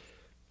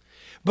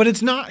 But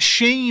it's not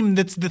shame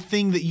that's the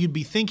thing that you'd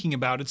be thinking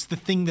about. It's the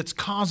thing that's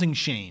causing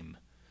shame.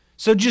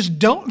 So just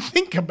don't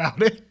think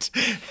about it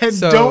and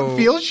So, don't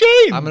feel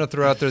shame. I'm going to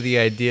throw out there the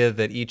idea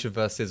that each of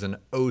us is an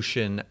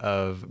ocean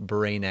of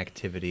brain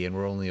activity, and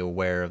we're only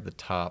aware of the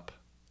top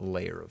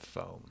layer of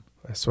foam.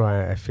 That's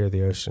why I fear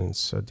the oceans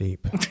so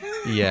deep.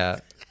 Yeah.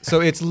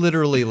 So it's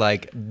literally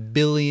like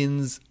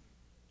billions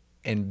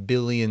and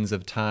billions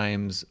of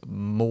times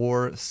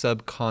more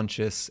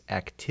subconscious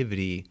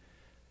activity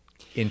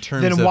in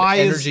terms Then of why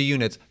energy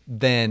units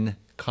than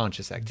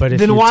conscious activity. But if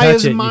then you why touch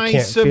is it, my you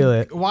can't feel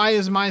it. why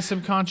is my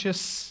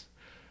subconscious,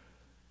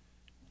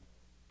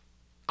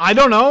 I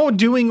don't know,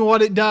 doing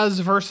what it does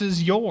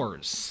versus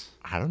yours?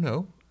 I don't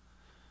know.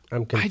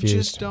 I'm I confused.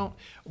 just don't.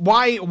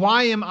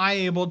 Why am I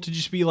able to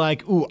just be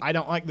like, ooh, I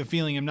don't like the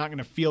feeling, I'm not going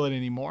to feel it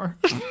anymore?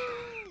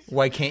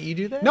 Why can't you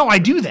do that? No, I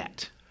do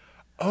that.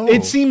 Oh,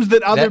 It seems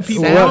that other that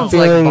people sounds What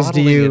like feelings do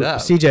bottling you, it up.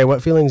 CJ?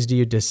 What feelings do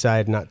you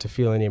decide not to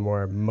feel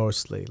anymore?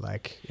 Mostly,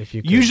 like if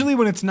you could, usually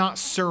when it's not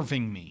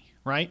serving me,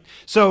 right?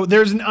 So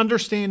there's an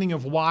understanding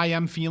of why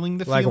I'm feeling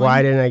the like feeling.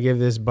 why didn't I give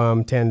this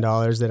bum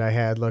 $10 that I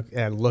had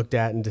looked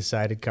at and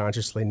decided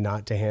consciously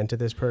not to hand to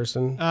this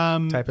person?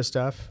 Type of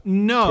stuff.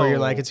 No. Where you're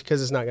like, it's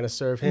because it's not going to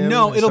serve him.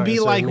 No, it's it'll not be gonna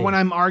serve like me. when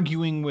I'm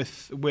arguing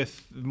with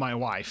my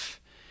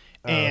wife,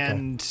 okay.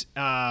 and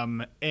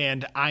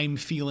I'm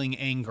feeling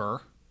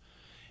anger,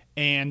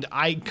 and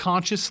I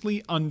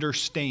consciously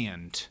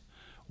understand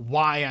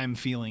why I'm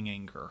feeling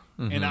anger,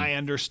 and I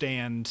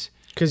understand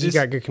Because you this-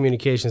 got good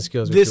communication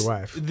skills with this your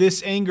wife.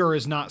 this anger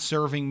is not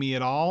serving me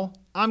at all.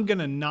 I'm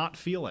gonna not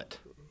feel it,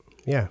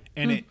 Yeah.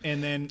 and it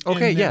and then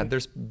Okay, and yeah,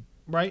 then-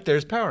 right.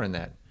 there's power in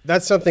that.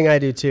 That's something I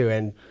do too,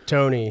 and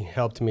Tony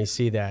helped me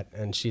see that,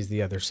 and she's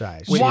the other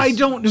side. Why She's-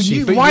 don't she-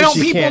 you? but Why don't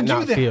she people can't do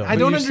not that? feel. I But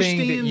don't you're saying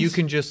understand. that you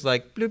can just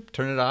like bloop,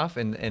 turn it off,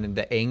 and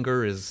the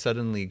anger is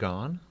suddenly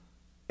gone.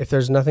 If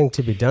there's nothing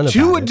to be done to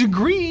a about it.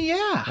 degree,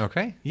 yeah.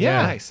 Okay.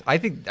 Yeah. Nice. I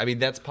mean,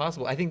 that's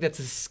possible. I think that's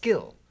a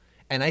skill.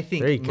 And I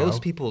think There you go.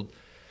 most people,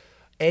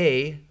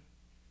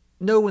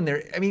 know when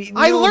they're, I mean,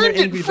 I know when learned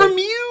they're it angry, from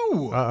but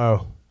you. Uh-oh.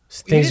 you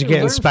Things are didn't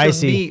getting learn from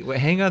spicy. me. Wait,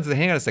 hang on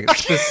a second. I'm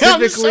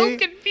Specifically, so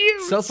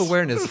confused.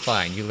 self-awareness is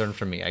fine. You learn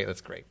from me.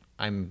 That's great.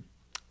 I'm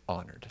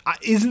honored.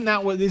 Isn't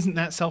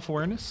that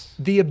self-awareness?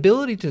 The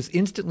ability to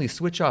instantly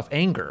switch off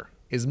anger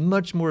is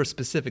much more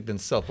specific than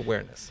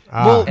self-awareness.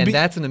 Well, And be-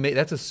 that's a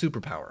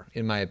superpower,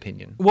 in my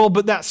opinion. Well,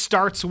 but that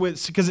starts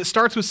with because it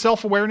starts with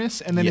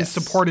self-awareness and then Yes.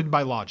 is supported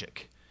by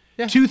logic.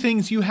 Yeah. Two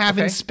things you have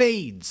in Okay.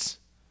 spades.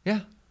 Yeah.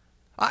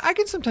 I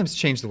can sometimes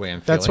change the way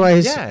I'm feeling. That's why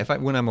his-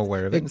 when I'm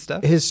aware of it and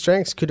stuff. His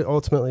strengths could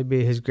ultimately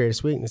be his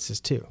greatest weaknesses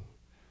too.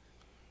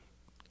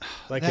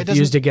 Like That if doesn't-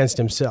 used against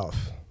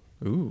himself.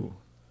 Ooh,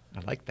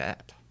 I like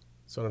that.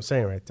 That's what I'm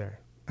saying right there.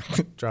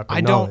 Dropping I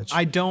knowledge.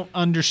 don't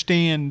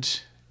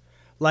understand.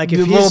 like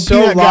The if little he's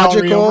so peanut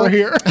gallery logical, over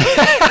here.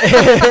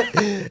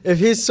 if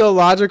he's so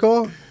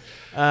logical,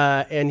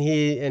 and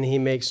he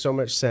makes so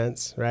much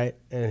sense, right?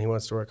 And he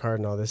wants to work hard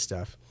and all this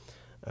stuff.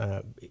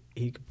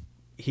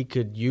 He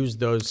could use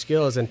those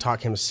skills and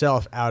talk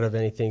himself out of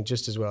anything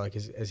just as well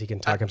as he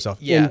can talk himself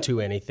yeah. into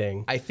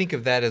anything. I think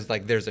of that as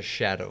like there's a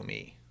shadow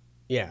me.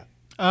 Yeah.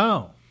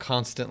 Oh,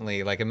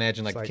 Constantly, like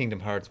imagine like the like Kingdom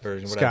Hearts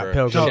version, Scott whatever.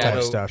 Pilgrim type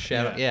shadow, stuff.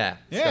 Shadow, yeah.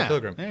 Yeah. Scott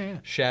Pilgrim. Yeah.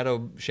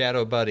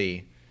 Shadow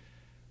buddy,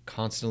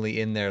 constantly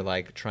in there,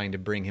 like trying to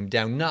bring him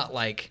down. Not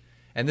like,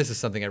 and this is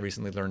something I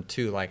recently learned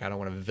too. Like I don't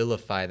want to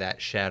vilify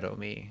that shadow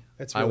me.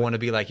 That's I really- want to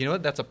be like, you know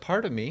what? That's a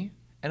part of me,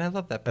 and I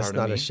love that part That's of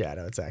not me. a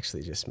shadow. It's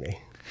actually just me.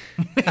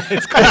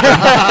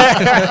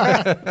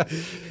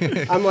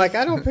 I'm like,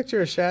 I don't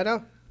picture a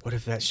shadow. What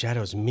if that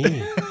shadow's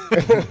me?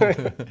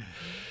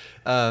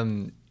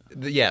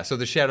 So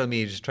the shadow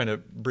me is just trying to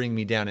bring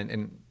me down,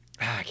 and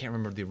I can't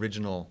remember the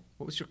original.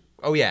 What was your?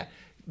 Oh yeah,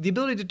 the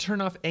ability to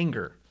turn off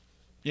anger.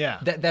 yeah.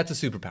 That's a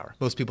superpower.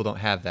 Most people don't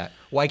have that.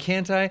 Why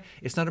can't I?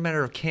 It's not a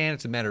matter of can.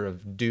 It's a matter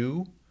of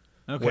do.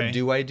 Okay. What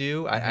do I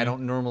do? I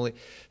don't normally.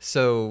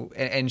 So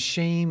and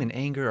shame and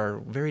anger are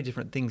very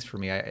different things for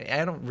me.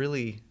 I don't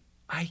really.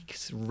 I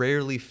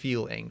rarely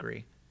feel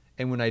angry,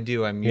 and when I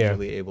do, I'm Yeah.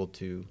 usually able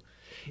to.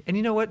 And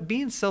you know what?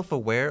 Being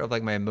self-aware of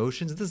like my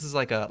emotions, this is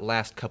like a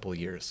last couple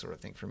years sort of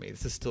thing for me.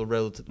 This is still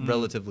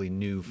relatively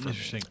new for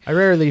Interesting. me. I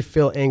rarely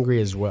feel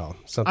angry as well.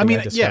 Something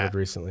I, discovered yeah,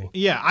 recently.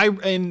 Yeah, I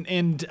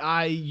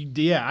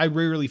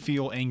rarely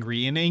feel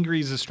angry, and angry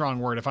is a strong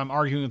word. If I'm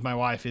arguing with my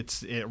wife,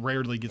 it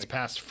rarely gets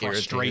past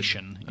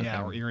frustration,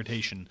 or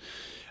irritation.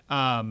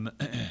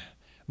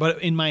 But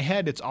in my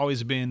head, it's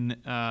always been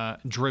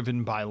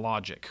driven by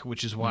logic,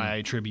 which is why I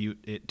attribute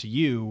it to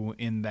you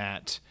in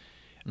that.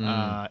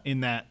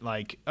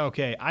 Like,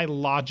 okay, I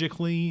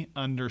logically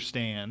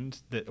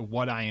understand that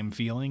what I am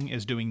feeling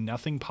is doing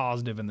nothing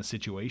positive in the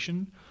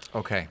situation.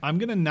 Okay. I'm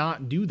going to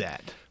not do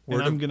that. Word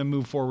And I'm of- going to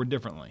move forward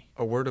differently.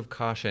 A word of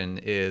caution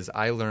is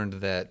I learned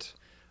that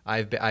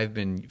I've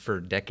been for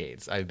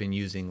decades I've been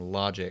using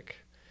logic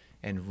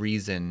and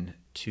reason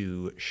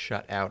to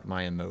shut out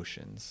my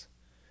emotions,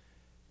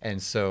 and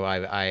so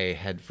I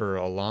had for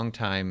a long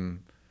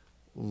time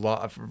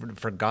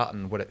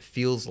forgotten what it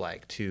feels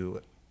like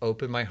to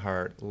open my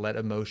heart, let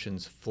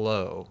emotions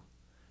flow,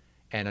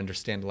 and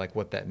understand like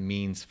what that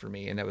means for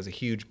me. And that was a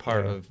huge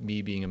part of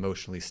me being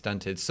emotionally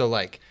stunted. So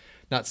like,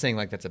 not saying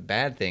like that's a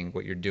bad thing,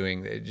 what you're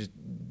doing, just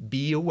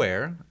be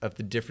aware of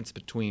the difference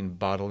between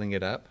bottling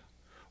it up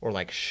or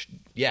like,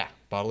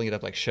 bottling it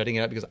up, like shutting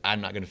it up because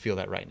I'm not going to feel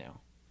that right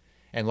now.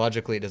 And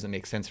logically, it doesn't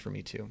make sense for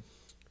me to.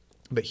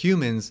 But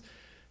humans,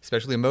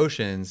 especially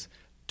emotions,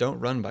 don't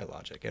run by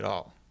logic at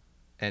all.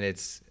 And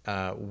it's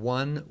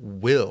one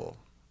will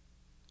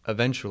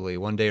eventually,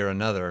 one day or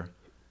another,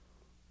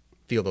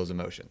 feel those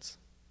emotions.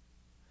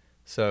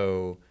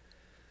 So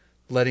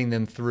letting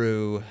them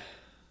through.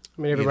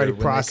 I mean, everybody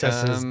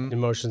processes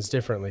emotions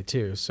differently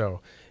too.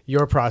 So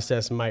your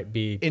process might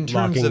be in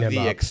terms locking of them the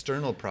up,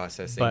 external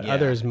processing, but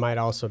others might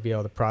also be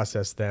able to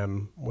process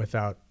them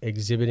without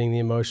exhibiting the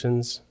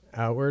emotions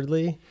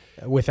outwardly,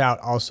 without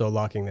also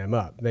locking them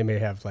up. They may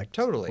have like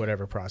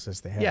whatever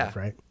process they have,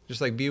 right?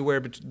 Just like be aware,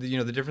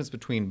 the difference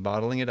between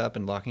bottling it up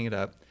and locking it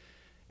up,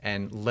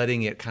 and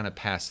letting it kind of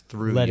pass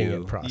through letting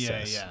you. it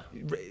process. Yeah.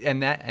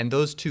 And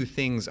those two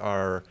things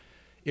are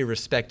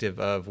irrespective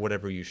of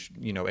whatever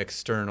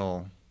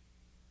external.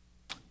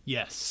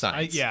 Yes.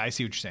 I see what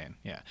you're saying.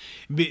 Yeah.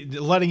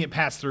 Letting it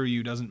pass through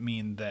you doesn't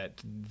mean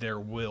that there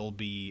will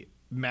be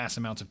mass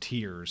amounts of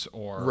tears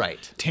or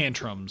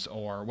tantrums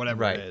or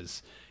whatever it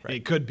is. Right.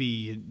 It could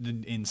be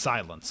in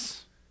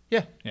silence.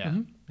 Yeah. Yeah.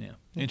 Mm-hmm. Yeah.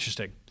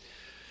 Interesting.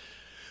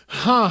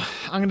 Huh.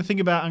 I'm going to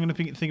think about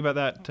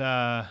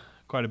that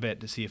quite a bit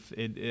to see if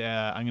it.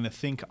 I'm going to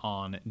think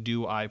on: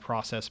 do I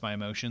process my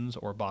emotions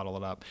or bottle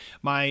it up?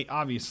 My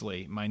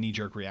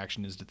knee-jerk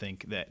reaction is to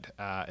think that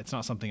it's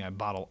not something I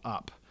bottle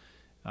up.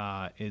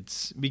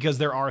 It's because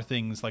there are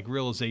things like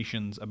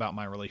realizations about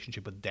my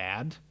relationship with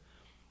Dad.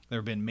 There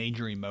have been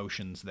major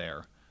emotions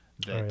there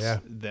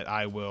that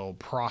I will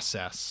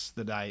process,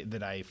 that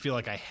I feel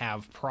like I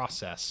have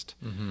processed.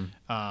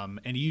 Mm-hmm.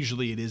 And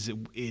usually it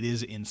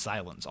is in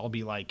silence. I'll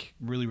be like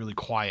really, really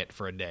quiet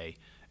for a day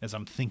as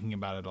I'm thinking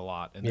about it a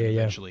lot. And then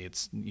eventually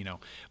it's,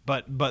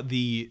 but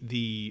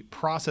the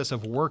process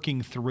of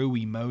working through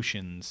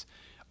emotions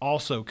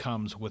also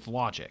comes with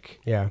logic.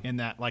 Yeah. In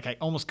that, like, I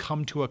almost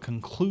come to a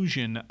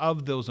conclusion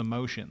of those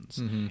emotions.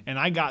 Mm-hmm. And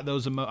I got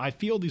those I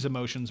feel these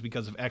emotions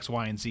because of X,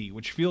 Y, and Z,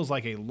 which feels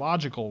like a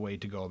logical way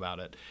to go about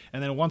it.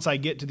 And then once I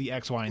get to the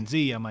X, Y, and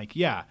Z, I'm like,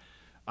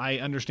 I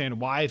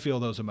understand why I feel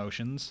those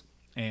emotions,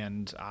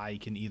 and I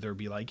can either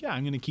be like,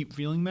 I'm going to keep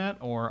feeling that,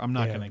 or I'm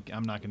not going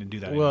to do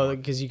that anymore. Well,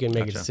 because you can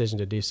make a decision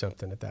to do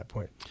something at that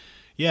point.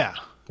 Yeah.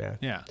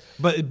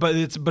 But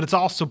it's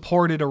all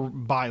supported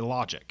by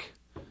logic.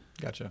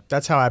 Gotcha.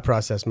 That's how I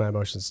process my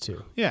emotions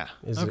too. Yeah.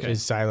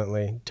 Is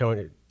silently.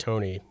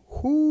 Tony.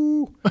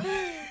 Whoo.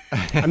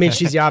 I mean,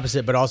 she's the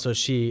opposite, but also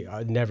she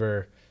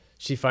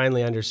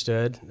finally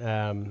understood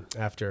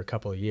after a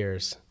couple of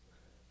years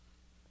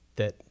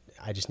that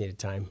I just needed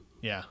time.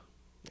 Yeah.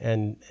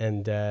 And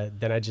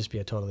then I'd just be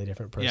a totally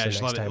different person. Yeah,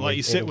 just let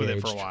you sit with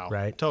it for a while.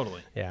 Right.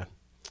 Totally. Yeah.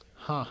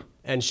 Huh.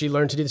 And she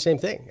learned to do the same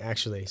thing,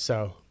 actually.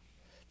 So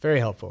very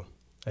helpful,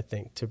 I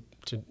think, to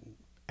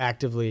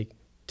actively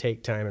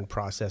take time and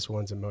process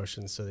one's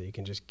emotions so that you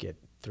can just get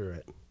through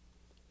it.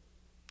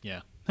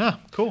 Yeah. Huh.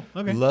 Cool.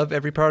 Okay. Love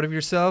every part of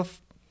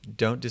yourself.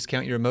 Don't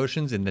discount your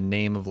emotions in the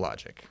name of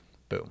logic.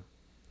 Boom.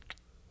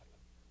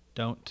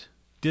 Don't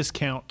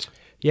discount.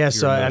 Yeah.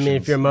 So, I mean,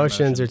 if your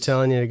emotions are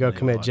telling you to go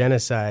commit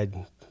genocide,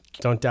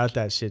 don't doubt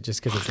that shit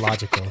just because it's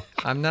logical.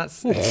 I'm not.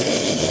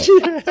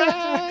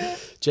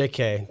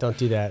 JK, don't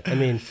do that. I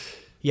mean,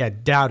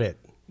 doubt it.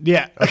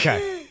 Yeah.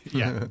 Okay.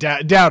 Yeah,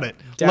 doubt it.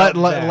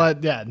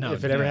 No.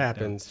 If it ever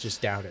happens,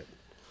 just doubt it.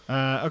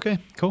 Okay,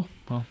 cool.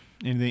 Well,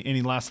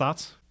 any last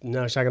thoughts?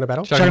 No, shotgun a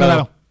battle? Shotgun a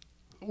battle.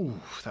 Ooh,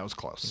 that was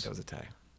close. I think that was a tie.